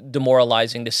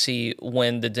demoralizing to see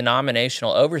when the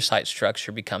denominational oversight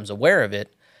structure becomes aware of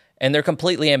it, and they're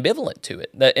completely ambivalent to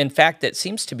it. In fact, that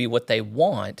seems to be what they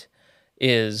want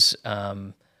is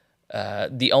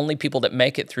the only people that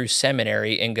make it through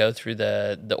seminary and go through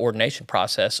the ordination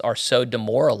process are so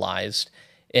demoralized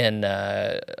in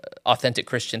authentic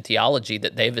Christian theology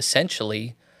that they've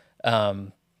essentially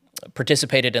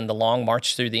participated in the long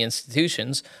march through the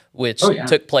institutions, which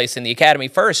took place in the academy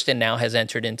first and now has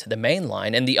entered into the main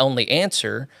line. And the only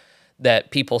answer that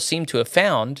people seem to have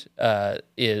found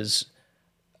is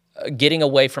getting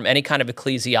away from any kind of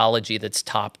ecclesiology that's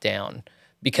top down.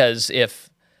 Because if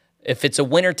it's a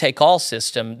winner-take-all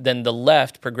system, then the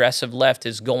left, progressive left,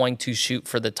 is going to shoot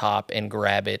for the top and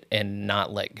grab it and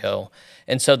not let go.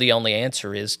 And so the only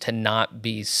answer is to not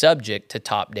be subject to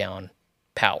top-down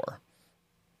power.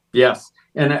 Yes,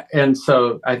 and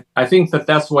so I think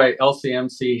that's why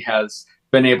LCMC has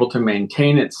been able to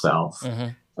maintain itself,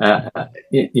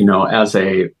 as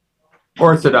a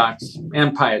Orthodox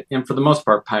and for the most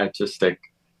part pietistic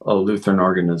Lutheran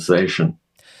organization.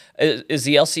 Is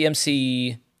the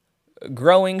LCMC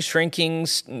growing, shrinking,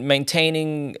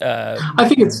 maintaining? I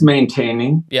think it's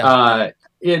maintaining. Yeah.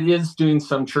 It is doing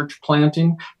some church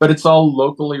planting, but it's all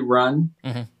locally run,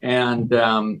 and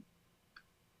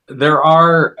there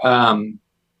are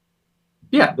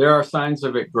signs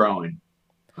of it growing.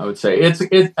 I would say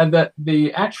the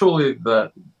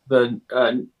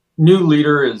new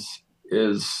leader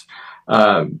is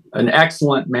an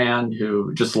excellent man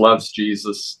who just loves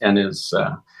Jesus and is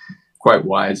quite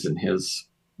wise in his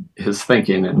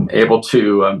thinking and able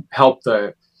to help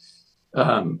the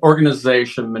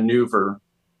organization maneuver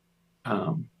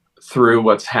through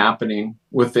what's happening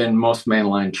within most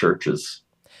mainline churches.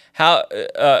 How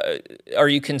are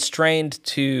you constrained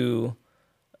to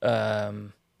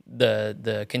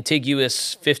the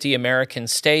contiguous 50 American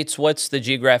states? What's the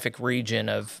geographic region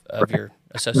of your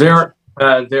association?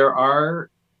 There are,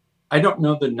 I don't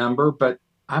know the number, but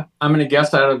I'm going to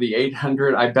guess out of the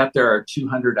 800, I bet there are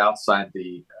 200 outside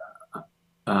the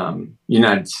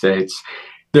United States.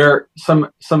 Some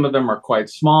of them are quite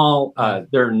small.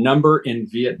 There are a number in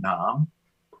Vietnam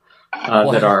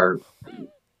that are,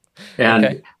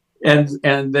 and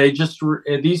they just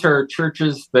these are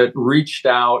churches that reached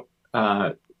out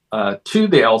to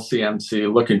the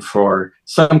LCMC looking for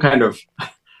some kind of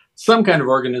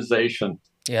organization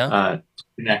to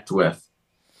connect with.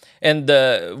 And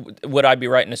would I be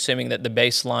right in assuming that the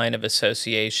baseline of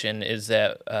association is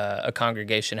that a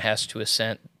congregation has to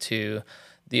assent to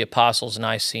the Apostles'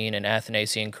 Nicene and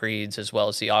Athanasian creeds as well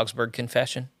as the Augsburg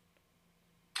Confession?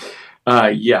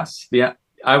 Yes,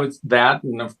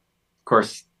 and of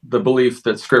course the belief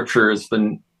that Scripture is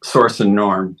the source and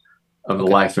norm of the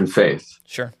life and faith.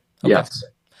 Sure. Okay. Yes.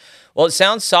 Well, it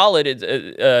sounds solid.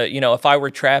 If I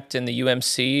were trapped in the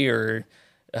UMC or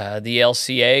the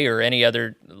LCA or any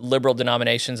other liberal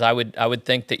denominations, I would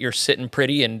think that you're sitting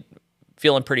pretty and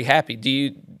feeling pretty happy.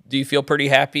 Do you feel pretty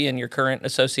happy in your current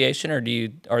association, or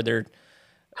are there?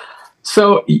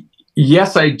 So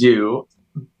yes, I do.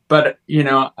 But,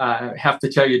 I have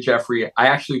to tell you, Jeffrey, I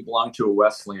actually belong to a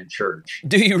Wesleyan church.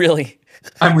 Do you really?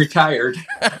 I'm retired.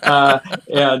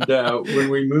 And when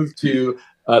we moved to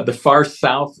the far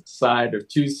south side of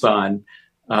Tucson,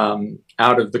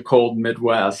 out of the cold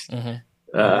Midwest,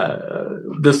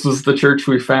 this was the church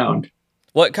we found.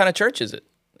 What kind of church is it?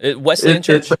 Wesleyan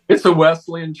Church? It's a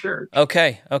Wesleyan church.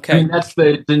 Okay. I mean, that's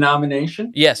the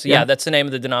denomination? Yes, yeah, that's the name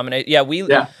of the denomination. Yeah, we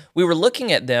were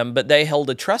looking at them, but they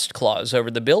held a trust clause over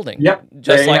the building. Yep,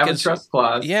 they have a trust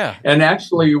clause. Yeah. And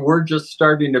actually, we're just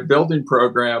starting a building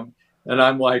program, and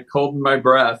I'm like holding my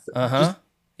breath.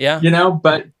 Yeah.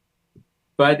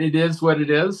 But it is what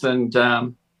it is. And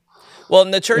well,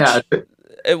 in the church...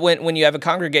 When you have a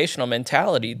congregational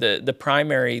mentality, the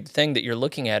primary thing that you're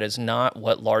looking at is not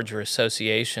what larger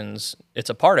associations it's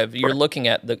a part of. You're looking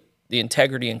at the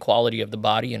integrity and quality of the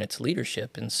body and its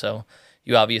leadership. And so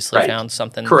you obviously found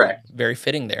something very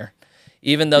fitting there.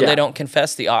 Even though they don't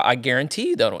confess I guarantee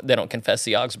you they don't confess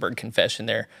the Augsburg Confession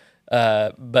there.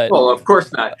 But Well, of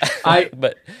course not.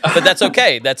 but that's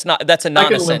okay. That's a I can live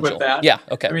non-essential. with that. Yeah.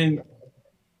 Okay. I mean,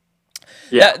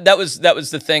 yeah. That was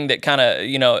the thing that kind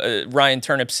of, Ryan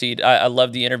Turnipseed, I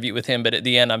love the interview with him, but at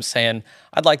the end I'm saying,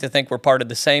 I'd like to think we're part of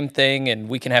the same thing and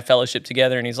we can have fellowship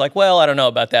together. And he's like, well, I don't know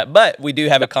about that, but we do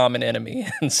have a common enemy.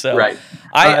 And so Right.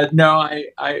 No,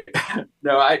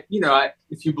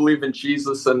 if you believe in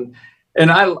Jesus and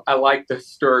I like the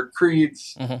historic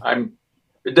creeds,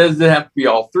 it doesn't have to be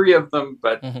all three of them,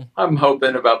 but I'm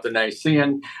hoping about the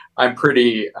Nicene. I'm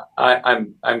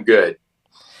good.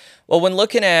 Well, when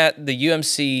looking at the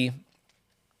UMC,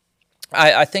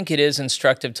 I think it is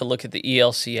instructive to look at the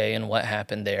ELCA and what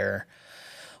happened there,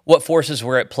 what forces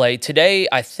were at play. Today,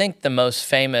 I think the most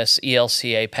famous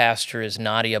ELCA pastor is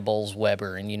Nadia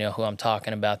Bowles-Weber, and you know who I'm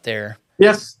talking about there.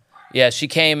 Yes. Yeah, she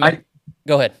came.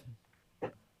 Go ahead.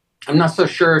 I'm not so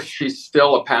sure if she's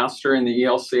still a pastor in the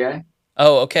ELCA.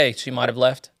 Oh, okay. She might have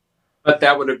left. But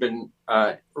that would have been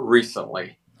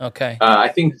recently. Okay. I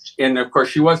think, and of course,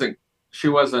 she wasn't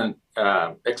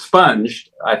expunged.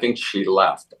 I think she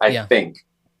left. I think.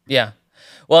 Yeah.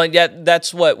 Well, yeah,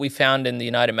 that's what we found in the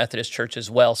United Methodist Church as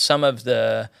well. Some of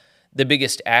the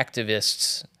biggest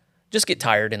activists just get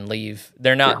tired and leave.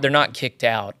 They're not kicked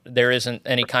out. There isn't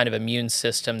any kind of immune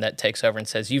system that takes over and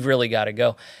says, you've really got to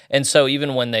go. And so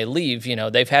even when they leave,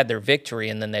 they've had their victory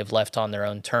and then they've left on their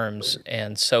own terms.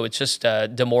 And so it's just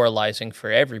demoralizing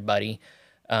for everybody.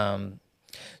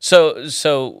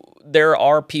 So there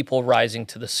are people rising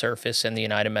to the surface in the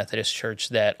United Methodist Church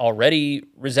that already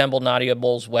resemble Nadia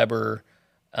Bowles-Weber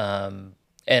and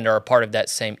are a part of that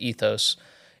same ethos.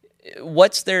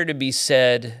 What's there to be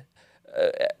said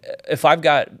if I've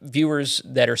got viewers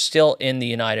that are still in the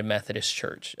United Methodist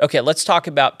Church? Okay, let's talk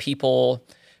about people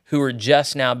who are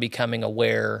just now becoming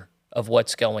aware of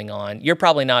what's going on. You're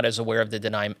probably not as aware of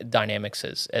the dynamics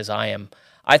as I am.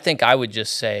 I think I would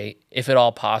just say, if at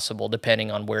all possible, depending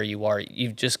on where you are,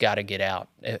 you've just got to get out,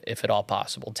 if at all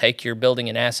possible. Take your building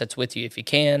and assets with you if you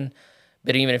can,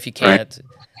 but even if you can't,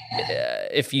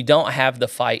 if you don't have the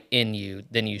fight in you,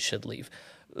 then you should leave.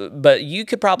 But you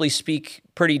could probably speak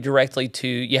pretty directly to,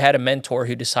 you had a mentor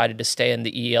who decided to stay in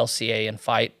the ELCA and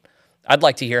fight. I'd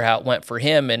like to hear how it went for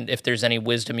him and if there's any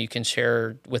wisdom you can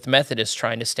share with Methodists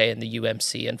trying to stay in the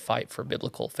UMC and fight for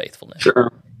biblical faithfulness.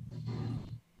 Sure.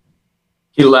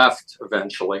 He left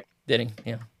eventually. Did he?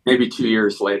 Yeah. Maybe 2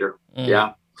 years later.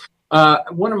 Yeah.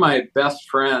 One of my best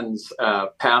friends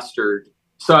pastored.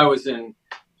 So I was in,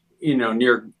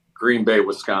 near Green Bay,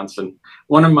 Wisconsin.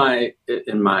 In my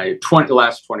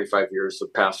last 25 years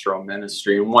of pastoral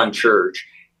ministry in one church,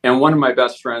 and one of my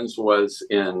best friends was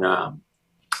in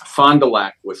Fond du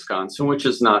Lac, Wisconsin, which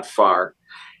is not far.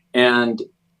 And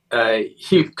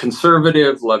he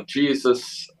conservative, loved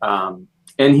Jesus.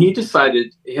 And he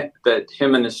decided that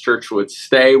him and his church would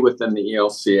stay within the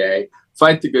ELCA,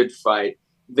 fight the good fight.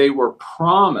 He was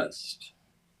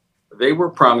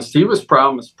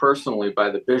promised personally by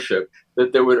the bishop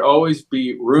that there would always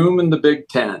be room in the big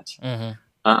tent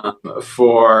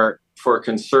for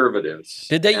conservatives.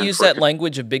 Did they use that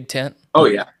language of big tent? Oh,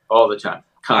 yeah, all the time,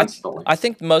 constantly. I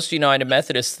think most United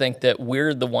Methodists think that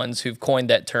we're the ones who've coined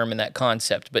that term and that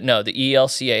concept. But no, the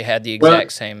ELCA had the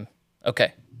exact same.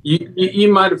 Okay.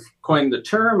 You might have coined the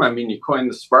term. I mean, you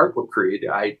coined the Sparkle Creed.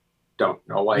 I don't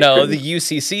know why. No, the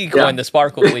UCC coined the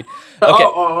Sparkle Creed. Okay.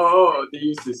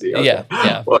 The UCC. Okay.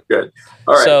 Yeah. Well, good.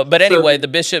 All right. So, but anyway, the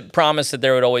bishop promised that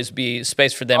there would always be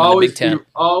space for them in the big tent.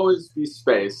 Always be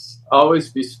space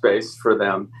for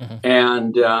them.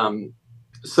 And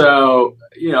so,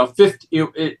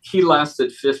 he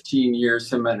lasted 15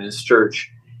 years, him and his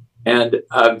church. And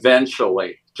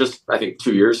eventually, just I think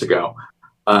 2 years ago,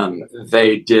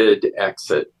 they did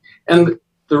exit. And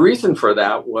the reason for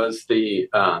that was the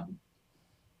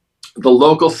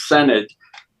local synod,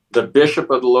 the bishop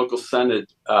of the local synod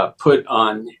put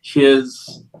on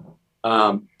his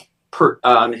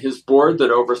board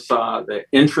that oversaw the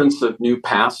entrance of new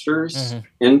pastors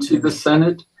into the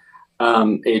synod,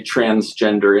 a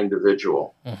transgender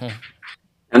individual.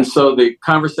 And so the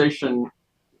conversation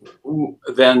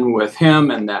then with him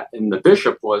and the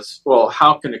bishop was, well,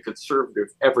 how can a conservative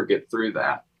ever get through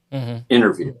that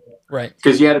interview? Right.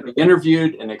 Because you had to be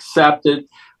interviewed and accepted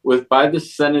by the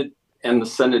synod and the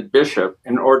synod bishop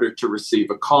in order to receive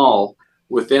a call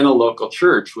within a local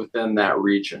church within that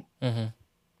region.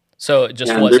 So it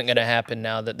just wasn't going to happen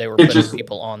now that they were putting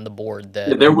people on the board.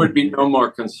 There would be no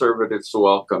more conservatives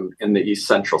welcome in the East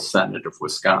Central Synod of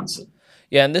Wisconsin.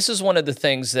 Yeah, and this is one of the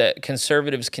things that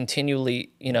conservatives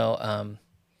continually,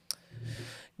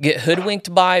 get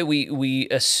hoodwinked by. We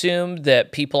assume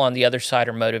that people on the other side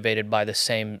are motivated by the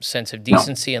same sense of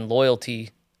decency and loyalty,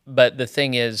 but the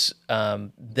thing is,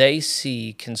 they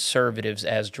see conservatives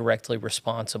as directly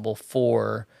responsible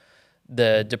for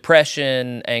the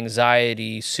depression,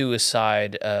 anxiety,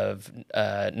 suicide of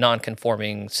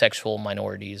non-conforming sexual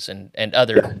minorities and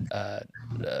other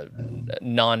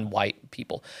non-white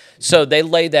people. So they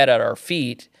lay that at our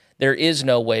feet. There is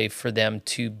no way for them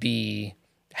to be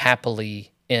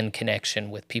happily in connection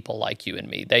with people like you and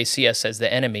me. They see us as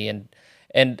the enemy.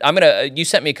 And you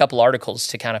sent me a couple articles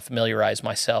to kind of familiarize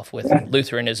myself with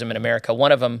Lutheranism in America.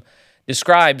 One of them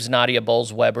describes Nadia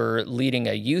Bolz-Weber leading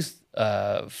a youth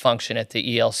function at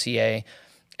the ELCA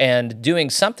and doing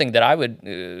something that I would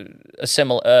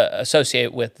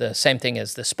associate with the same thing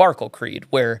as the Sparkle Creed,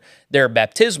 where there are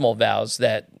baptismal vows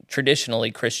that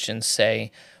traditionally Christians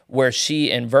say, where she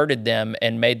inverted them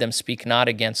and made them speak not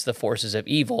against the forces of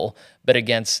evil, but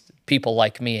against people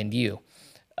like me and you.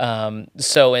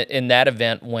 So in that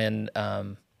event, when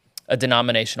a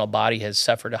denominational body has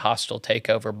suffered a hostile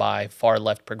takeover by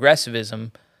far-left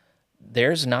progressivism,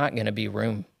 there's not going to be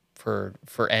room for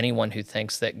anyone who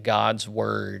thinks that God's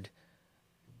word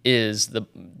is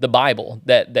the Bible,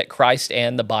 that Christ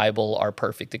and the Bible are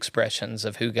perfect expressions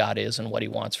of who God is and what he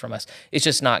wants from us. It's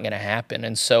just not going to happen.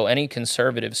 And so any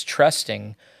conservatives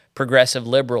trusting progressive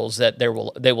liberals that they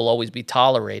will always be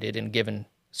tolerated and given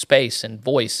space and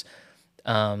voice,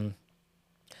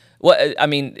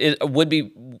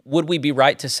 would we be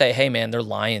right to say, hey man, they're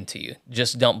lying to you,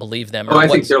 just don't believe them? I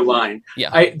think they're lying.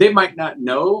 Yeah. They might not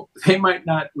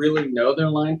really know they're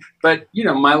lying, but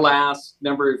my last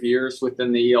number of years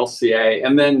within the ELCA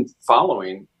and then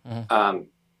following,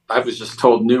 I was just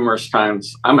told numerous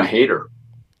times, I'm a hater.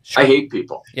 Sure. I hate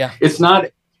people. Yeah. It's not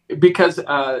because,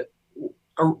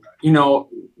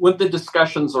 when the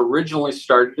discussions originally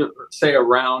started, say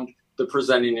around the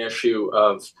presenting issue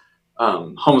of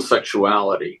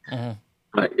homosexuality,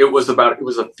 it was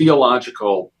a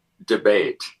theological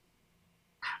debate,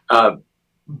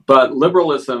 but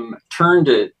liberalism turned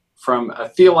it from a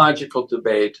theological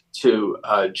debate to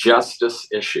a justice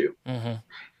issue,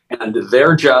 and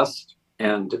they're just,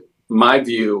 and my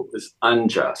view is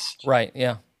unjust. Right.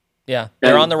 Yeah. Yeah.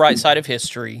 They're on the right side of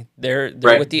history. They're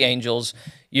right with the angels.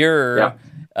 You're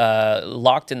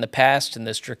locked in the past in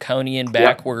this draconian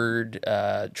backward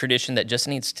tradition that just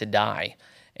needs to die.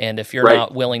 And if you're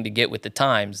not willing to get with the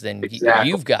times, then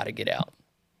you've got to get out.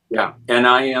 Yeah. And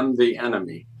I am the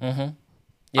enemy. Yeah.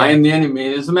 I am the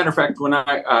enemy. As a matter of fact, when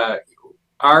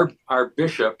our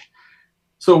bishop,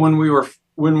 so when we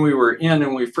were in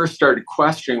and we first started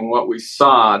questioning what we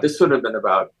saw, this would have been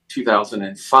about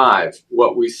 2005,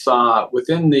 what we saw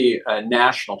within the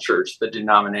national church, the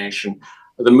denomination,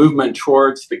 the movement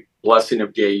towards the blessing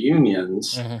of gay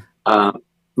unions.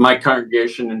 My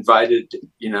congregation invited,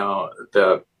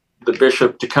 the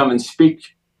bishop to come and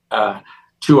speak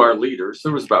to our leaders.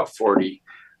 There was about 40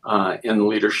 in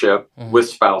leadership with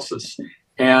spouses.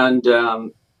 And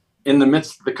in the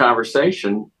midst of the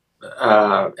conversation,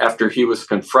 after he was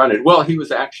confronted, he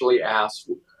was actually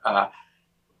asked,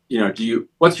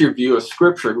 what's your view of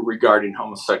scripture regarding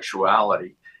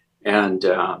homosexuality? And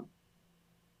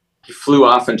he flew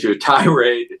off into a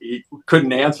tirade. He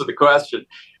couldn't answer the question,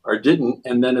 or didn't,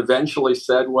 and then eventually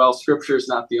said, well, scripture is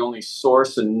not the only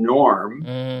source and norm of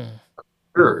the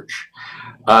church.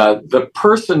 The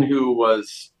person who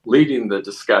was leading the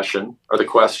discussion or the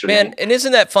questioning. Man, and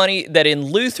isn't that funny that in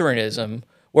Lutheranism,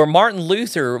 where Martin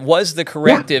Luther was the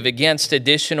corrective against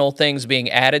additional things being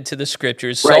added to the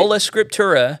scriptures, sola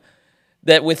scriptura,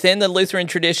 that within the Lutheran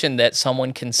tradition that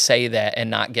someone can say that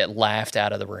and not get laughed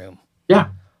out of the room. Yeah.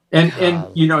 And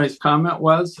his comment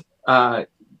was,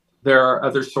 there are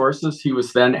other sources. He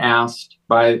was then asked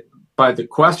by the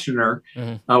questioner,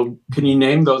 can you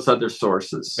name those other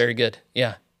sources? Very good.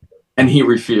 Yeah. And he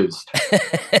refused.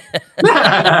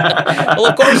 Well,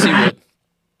 of course he would.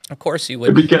 Of course he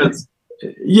would. Because,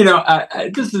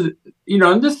 this is,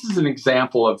 and this is an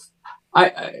example of,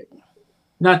 I'm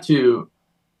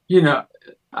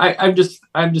just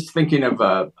thinking of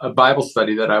a Bible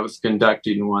study that I was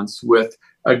conducting once with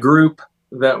a group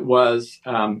that was,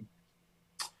 they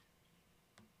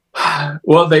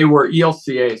were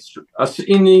ELCA,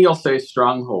 in the ELCA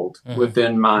stronghold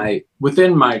within my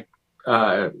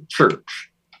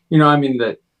church.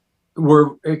 That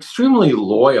were extremely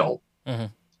loyal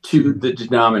to the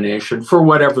denomination for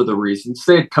whatever the reasons.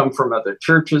 They had come from other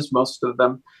churches, most of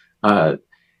them.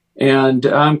 And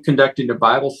I'm conducting a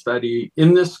Bible study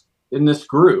in this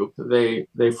group. They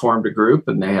formed a group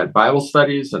and they had Bible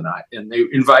studies, and they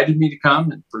invited me to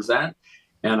come and present,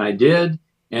 and I did.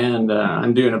 And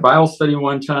I'm doing a Bible study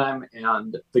one time,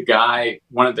 and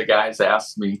one of the guys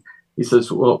asked me, he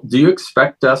says, well, do you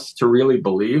expect us to really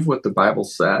believe what the Bible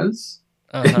says?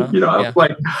 Uh-huh. I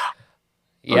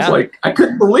Yeah. was Yeah. like, I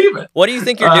couldn't believe it. What do you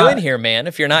think you're doing here, man?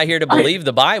 If you're not here to believe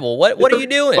the Bible, what are you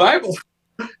doing? Bible.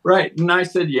 Right. And I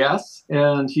said, yes.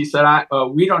 And he said,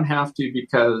 we don't have to,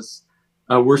 because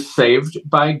we're saved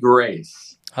by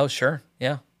grace. Oh, sure.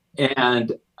 Yeah.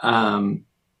 And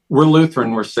we're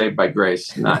Lutheran. We're saved by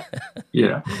grace, not,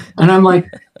 And I'm like,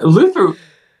 Luther,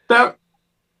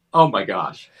 oh my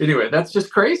gosh. Anyway, that's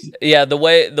just crazy. Yeah, the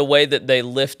way that they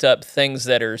lift up things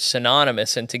that are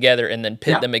synonymous and together and then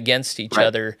pit them against each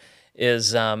other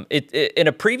is in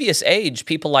a previous age,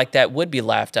 people like that would be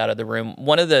laughed out of the room.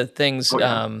 One of the things,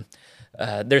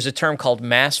 there's a term called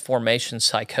mass formation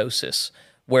psychosis,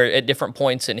 where at different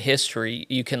points in history,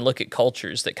 you can look at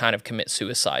cultures that kind of commit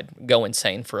suicide, go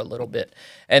insane for a little bit.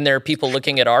 And there are people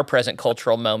looking at our present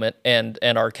cultural moment and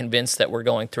are convinced that we're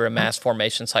going through a mass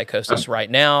formation psychosis right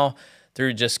now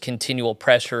through just continual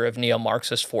pressure of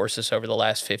neo-Marxist forces over the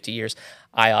last 50 years.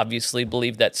 I obviously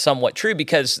believe that's somewhat true,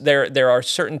 because there are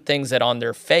certain things that on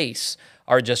their face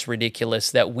are just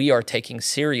ridiculous that we are taking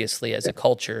seriously as a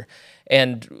culture.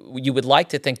 And you would like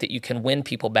to think that you can win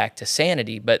people back to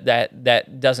sanity, but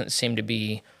that doesn't seem to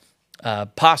be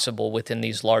possible within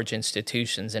these large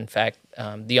institutions. In fact,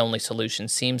 the only solution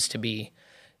seems to be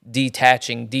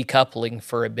detaching, decoupling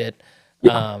for a bit.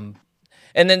 And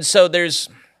then so there's,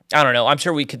 I don't know, I'm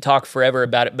sure we could talk forever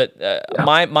about it, but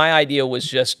my idea was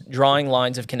just drawing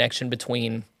lines of connection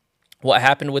between what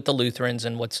happened with the Lutherans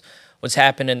and what's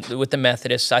happening with the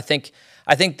Methodists. I think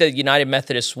the United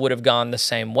Methodists would have gone the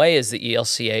same way as the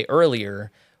ELCA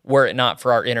earlier, were it not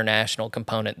for our international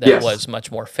component that was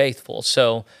much more faithful.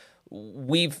 So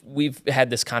we've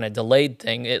had this kind of delayed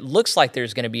thing. It looks like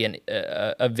there's going to be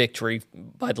a victory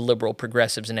by the liberal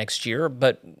progressives next year,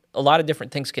 but a lot of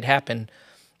different things could happen.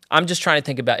 I'm just trying to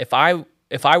think about if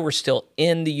I were still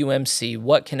in the UMC,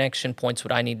 what connection points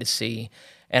would I need to see?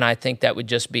 And I think that would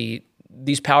just be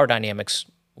these power dynamics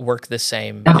work the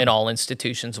same in all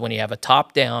institutions. When you have a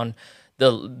top-down,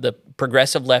 the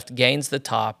progressive left gains the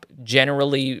top,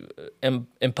 generally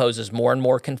imposes more and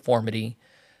more conformity,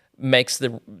 makes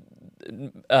the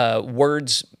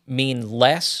words mean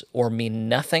less or mean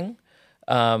nothing,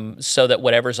 so that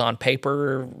whatever's on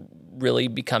paper really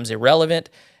becomes irrelevant.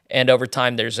 And over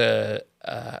time, there's a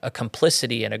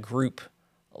complicity and a group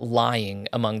lying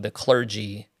among the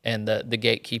clergy and the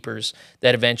gatekeepers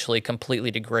that eventually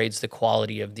completely degrades the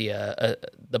quality of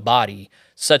the body,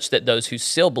 such that those who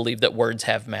still believe that words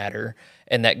have matter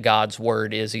and that God's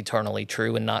word is eternally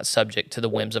true and not subject to the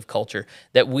whims of culture,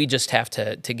 that we just have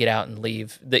to get out and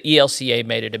leave. The ELCA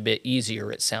made it a bit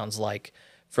easier, it sounds like,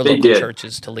 for local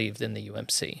churches to leave than the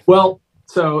UMC. Well,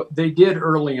 so they did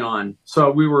early on.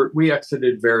 So we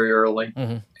exited very early,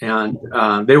 and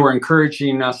they were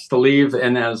encouraging us to leave.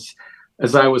 And as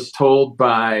I was told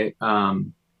by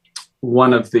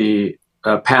one of the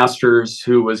pastors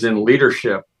who was in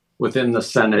leadership within the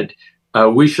Synod,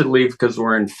 we should leave because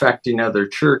we're infecting other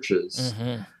churches.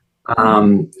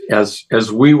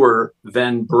 As we were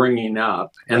then bringing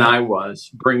up, and I was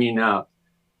bringing up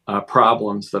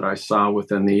problems that I saw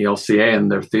within the ELCA and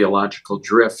their theological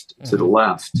drift to the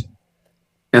left,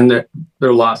 and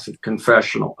their loss of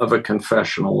a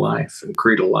confessional life and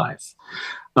creedal life.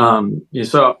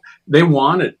 So they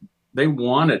wanted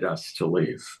us to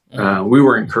leave. We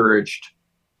were encouraged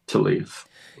to leave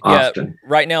often. Yeah,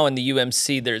 right now in the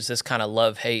UMC, there's this kind of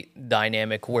love-hate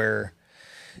dynamic where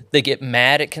they get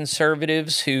mad at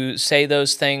conservatives who say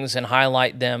those things and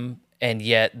highlight them, and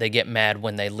yet they get mad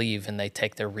when they leave and they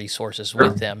take their resources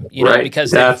with them. You know,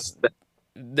 because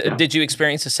did you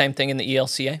experience the same thing in the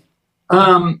ELCA?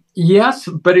 Yes,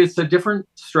 but it's a different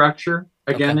structure.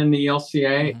 Again, in the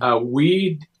ELCA,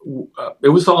 it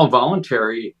was all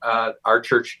voluntary. Our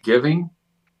church giving.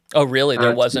 Oh, really?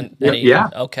 There wasn't any. Yeah.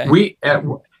 Okay. We, at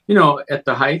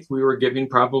the height, we were giving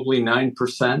probably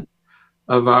 9%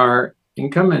 of our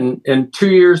income, and 2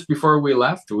 years before we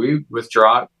left, we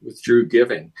withdrew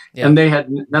giving, and they had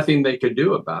nothing they could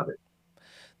do about it.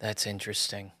 That's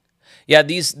interesting. Yeah,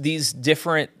 these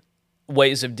different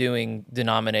ways of doing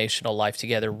denominational life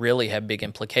together really have big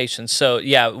implications. So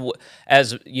yeah,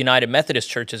 as United Methodist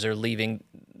churches are leaving,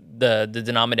 the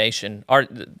denomination,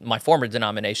 my former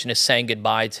denomination, is saying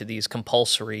goodbye to these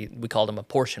compulsory, we call them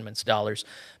apportionments dollars.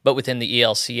 But within the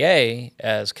ELCA,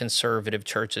 as conservative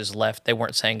churches left, they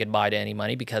weren't saying goodbye to any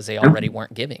money because they already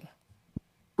weren't giving.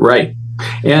 Right,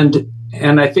 and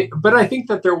I think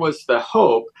that there was the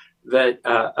hope that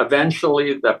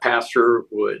eventually the pastor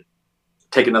would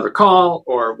take another call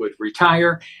or would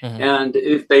retire, and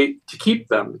if to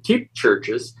keep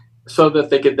churches, so that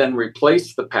they could then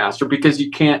replace the pastor, because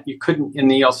you couldn't in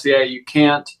the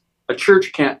ELCA, a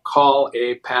church can't call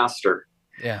a pastor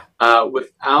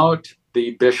without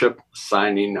the bishop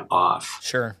signing off.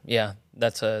 Sure. Yeah.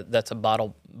 That's a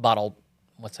bottle,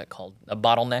 what's that called? A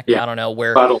bottleneck? Yeah. I don't know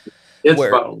where. It's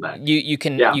bottleneck.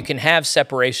 You can have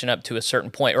separation up to a certain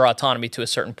point, or autonomy to a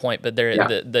certain point, but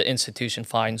the institution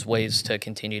finds ways to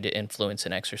continue to influence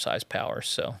and exercise power.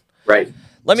 So right.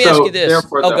 Let me ask you this.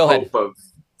 Therefore, go ahead.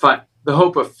 The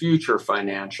hope of future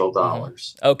financial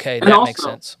dollars. Okay, that makes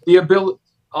sense. The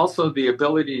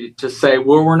ability to say,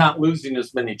 well, we're not losing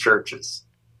as many churches.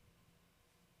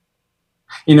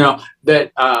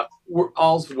 That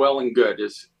all's well and good,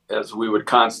 as we would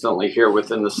constantly hear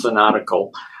within the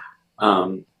synodical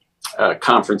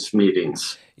conference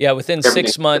meetings. Yeah, within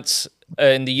 6 months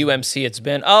in the UMC, it's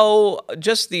been,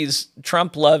 just these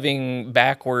Trump-loving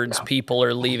backwards people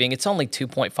are leaving. It's only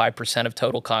 2.5% of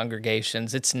total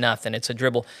congregations. It's nothing. It's a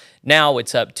dribble. Now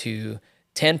it's up to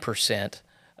 10%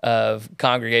 of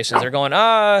congregations. They're going,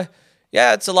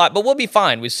 yeah, it's a lot, but we'll be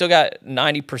fine. We've still got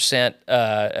 90%,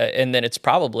 and then it's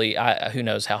probably, who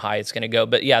knows how high it's going to go.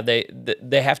 But yeah,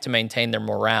 they have to maintain their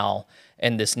morale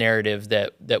and this narrative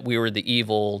that we were the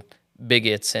evil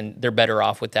bigots and they're better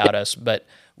off without us. But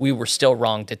we were still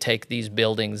wrong to take these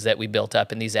buildings that we built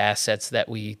up and these assets that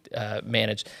we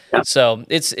managed. Yeah. So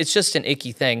it's just an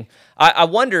icky thing. I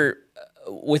wonder,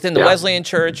 within the Wesleyan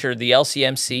Church or the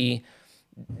LCMC,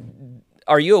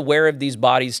 are you aware of these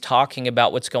bodies talking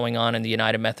about what's going on in the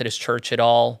United Methodist Church at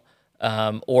all,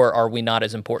 or are we not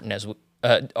as important as,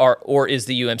 or is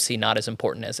the UMC not as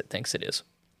important as it thinks it is?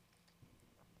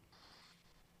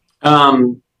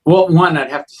 Well, one,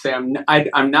 I'd have to say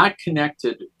I'm not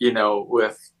connected,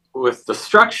 with the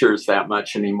structures that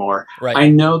much anymore. Right. I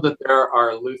know that there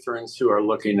are Lutherans who are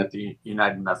looking at the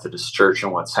United Methodist Church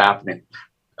and what's happening.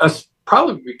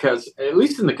 Probably because, at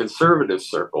least in the conservative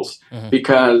circles,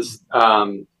 because,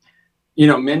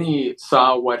 many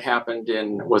saw what happened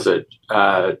in,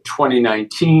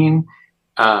 2019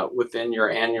 within your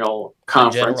annual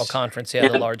conference. The general conference,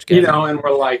 the large gathering. And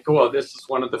we're like, well, this is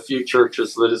one of the few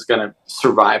churches that is going to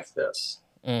survive this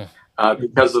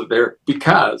because of the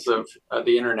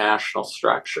international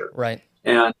structure. Right.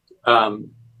 And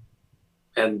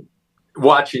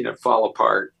watching it fall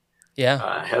apart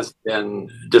has been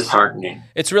disheartening.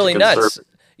 It's really nuts.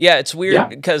 Yeah, it's weird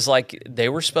because they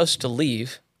were supposed to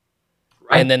leave,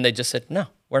 and then they just said, no,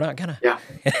 we're not gonna. Yeah.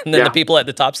 And then the people at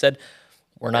the top said,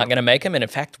 we're not gonna make them, and in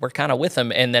fact, we're kind of with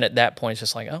them. And then at that point, it's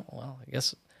just like, oh well, I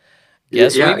guess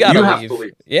we've got to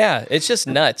leave. Yeah, it's just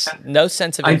nuts. No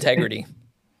sense of integrity.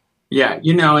 Yeah,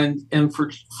 and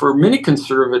for many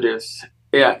conservatives,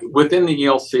 within the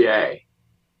ELCA,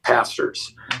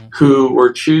 pastors who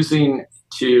were choosing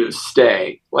to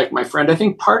stay, like my friend, I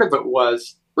think part of it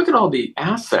was, look at all the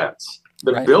assets,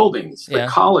 the buildings, the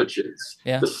colleges,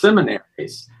 the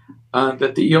seminaries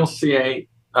that the ELCA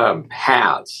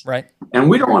has. Right. And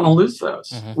we don't want to lose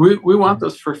those. We want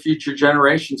those for future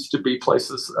generations to be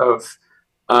places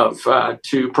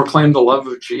to proclaim the love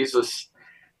of Jesus,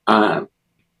 and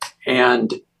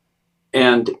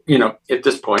at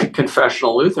this point,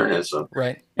 confessional Lutheranism.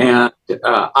 Right. And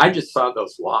I just saw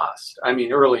those lost. I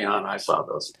mean, early on, I saw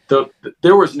those.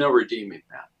 There was no redeeming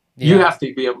that. Yeah.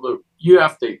 You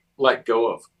have to let go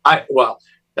of. I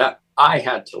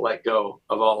had to let go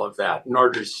of all of that in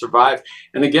order to survive,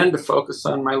 and again to focus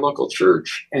on my local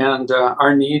church and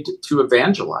our need to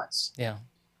evangelize.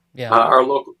 Our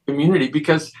local community,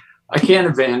 because I can't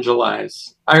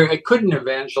evangelize. I couldn't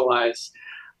evangelize.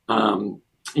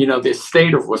 The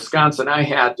state of Wisconsin. I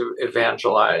had to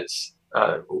evangelize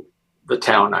the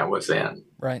town I was in.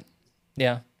 Right.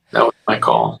 Yeah. That was my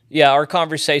call. Yeah, our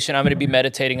conversation. I'm going to be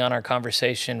meditating on our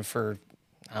conversation for,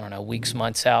 weeks,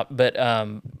 months out. But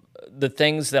the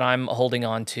things that I'm holding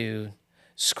on to,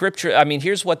 Scripture. I mean,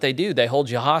 here's what they do: they hold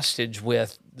you hostage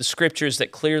with the Scriptures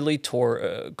that clearly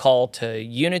call to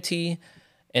unity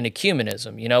and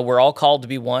ecumenism. We're all called to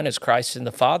be one as Christ and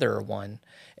the Father are one.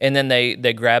 And then they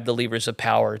grab the levers of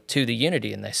power to the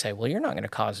unity, and they say, well, you're not going to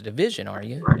cause division, are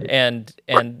you? And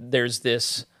there's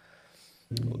this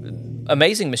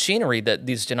amazing machinery that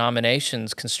these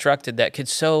denominations constructed that could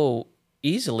so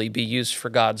easily be used for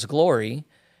God's glory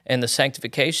and the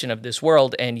sanctification of this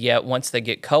world, and yet once they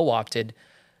get co-opted,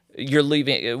 you're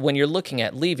leaving. When you're looking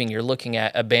at leaving, you're looking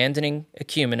at abandoning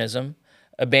ecumenism,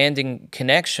 abandoning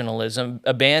connectionalism,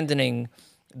 abandoning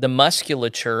the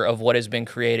musculature of what has been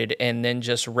created, and then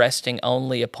just resting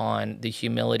only upon the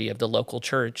humility of the local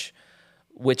church,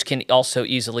 which can also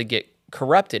easily get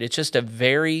corrupted. It's just a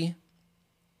very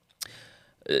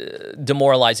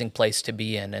demoralizing place to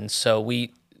be in. And so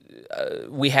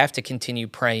we have to continue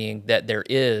praying that there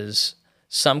is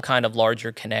some kind of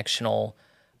larger connectional,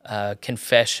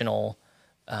 confessional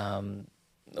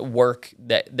work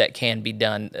that can be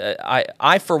done.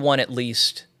 I, for one at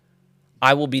least,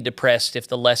 I will be depressed if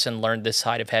the lesson learned this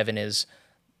side of heaven is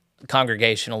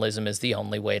congregationalism is the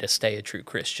only way to stay a true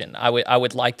Christian. I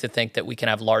would like to think that we can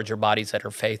have larger bodies that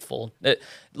are faithful.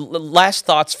 Last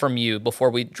thoughts from you before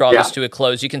we draw this to a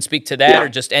close. You can speak to that or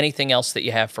just anything else that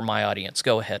you have for my audience.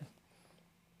 Go ahead.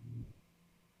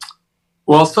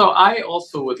 Well, so I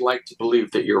also would like to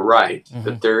believe that you're right,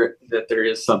 that there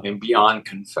is something beyond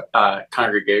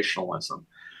congregationalism.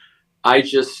 I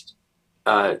just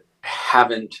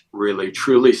haven't really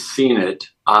truly seen it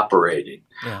operating.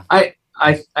 Yeah.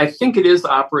 I think it is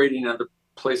operating in other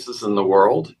places in the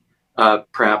world,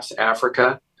 perhaps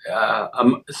Africa,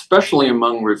 especially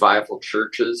among revival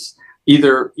churches,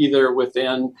 either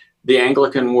within the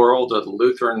Anglican world or the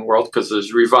Lutheran world, because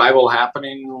there's revival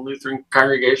happening in Lutheran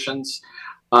congregations,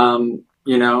 in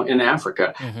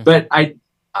Africa. But I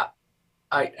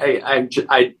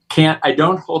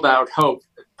don't hold out hope,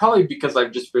 probably because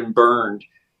I've just been burned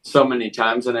so many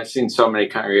times, and I've seen so many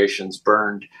congregations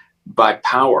burned by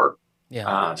power.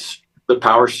 Yeah. The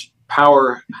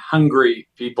power hungry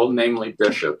people, namely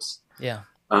bishops,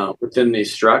 within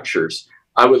these structures.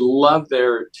 I would love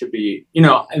there to be,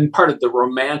 and part of the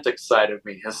romantic side of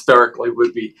me historically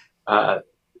would be,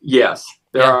 yes,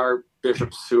 there are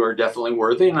bishops who are definitely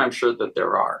worthy, and I'm sure that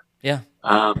there are,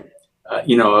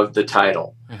 of the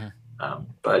title.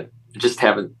 But I just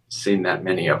haven't seen that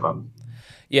many of them.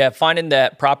 Yeah, finding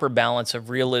that proper balance of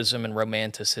realism and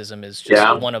romanticism is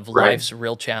just one of life's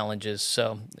real challenges.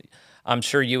 So I'm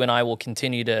sure you and I will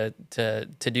continue to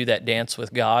do that dance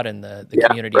with God and the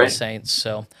community of saints.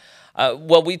 So,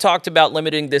 well, we talked about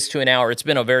limiting this to an hour. It's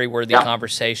been a very worthy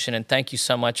conversation, and thank you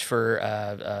so much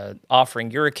for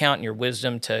offering your account and your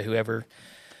wisdom to whoever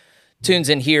tunes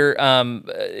in here.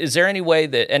 Is there any way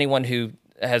that anyone who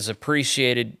has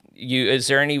appreciated you, is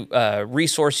there any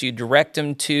resource you direct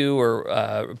them to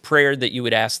or prayer that you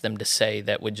would ask them to say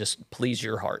that would just please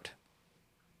your heart?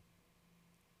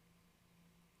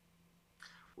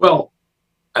 Well,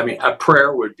 I mean, a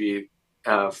prayer would be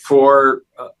for,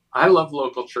 I love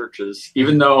local churches,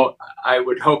 even though I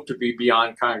would hope to be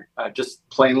beyond just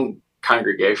plain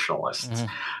congregationalists.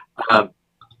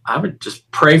 I would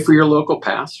just pray for your local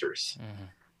pastors.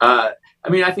 I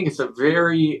mean, I think it's a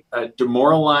very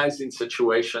demoralizing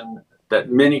situation that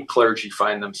many clergy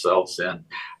find themselves in,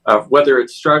 whether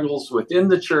it's struggles within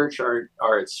the church or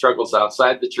it's struggles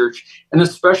outside the church, and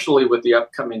especially with the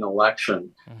upcoming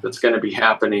election that's going to be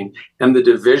happening and the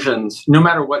divisions, no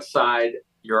matter what side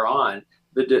you're on.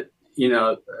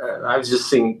 I was just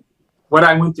seeing what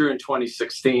I went through in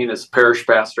 2016 as parish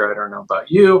pastor. I don't know about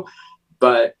you,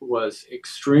 but was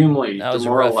extremely demoralizing. That was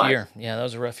a rough year. Yeah, that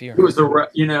was a rough year. It was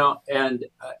and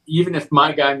even if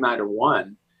my guy might have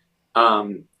won,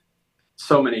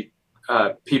 so many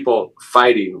people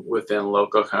fighting within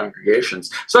local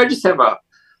congregations. So I just have a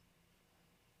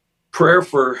prayer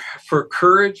for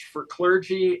courage for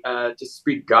clergy to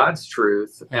speak God's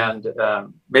truth and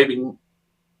maybe,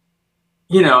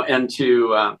 and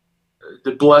to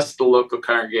bless the local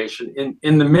congregation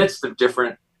in the midst of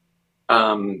different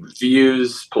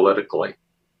views politically.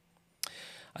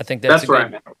 I think that's where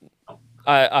I'm at.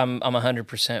 I'm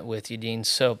 100% with you, Dean.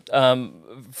 So,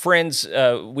 friends,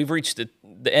 we've reached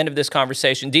the end of this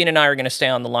conversation. Dean and I are going to stay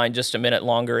on the line just a minute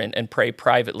longer and pray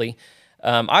privately.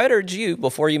 I would urge you,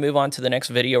 before you move on to the next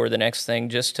video or the next thing,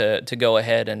 just to go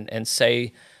ahead and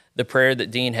say the prayer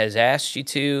that Dean has asked you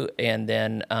to, and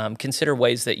then consider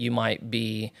ways that you might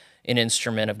be an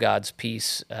instrument of God's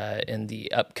peace in the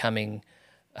upcoming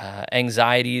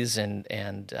anxieties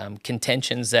and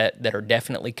contentions that are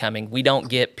definitely coming. We don't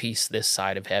get peace this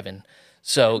side of heaven.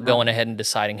 So going ahead and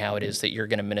deciding how it is that you're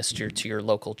going to minister to your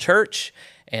local church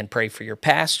and pray for your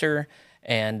pastor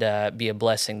and be a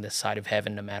blessing this side of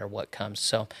heaven no matter what comes.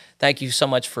 So thank you so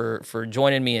much for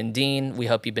joining me and Dean. We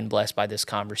hope you've been blessed by this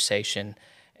conversation,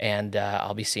 and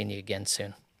I'll be seeing you again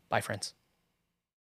soon. Bye, friends.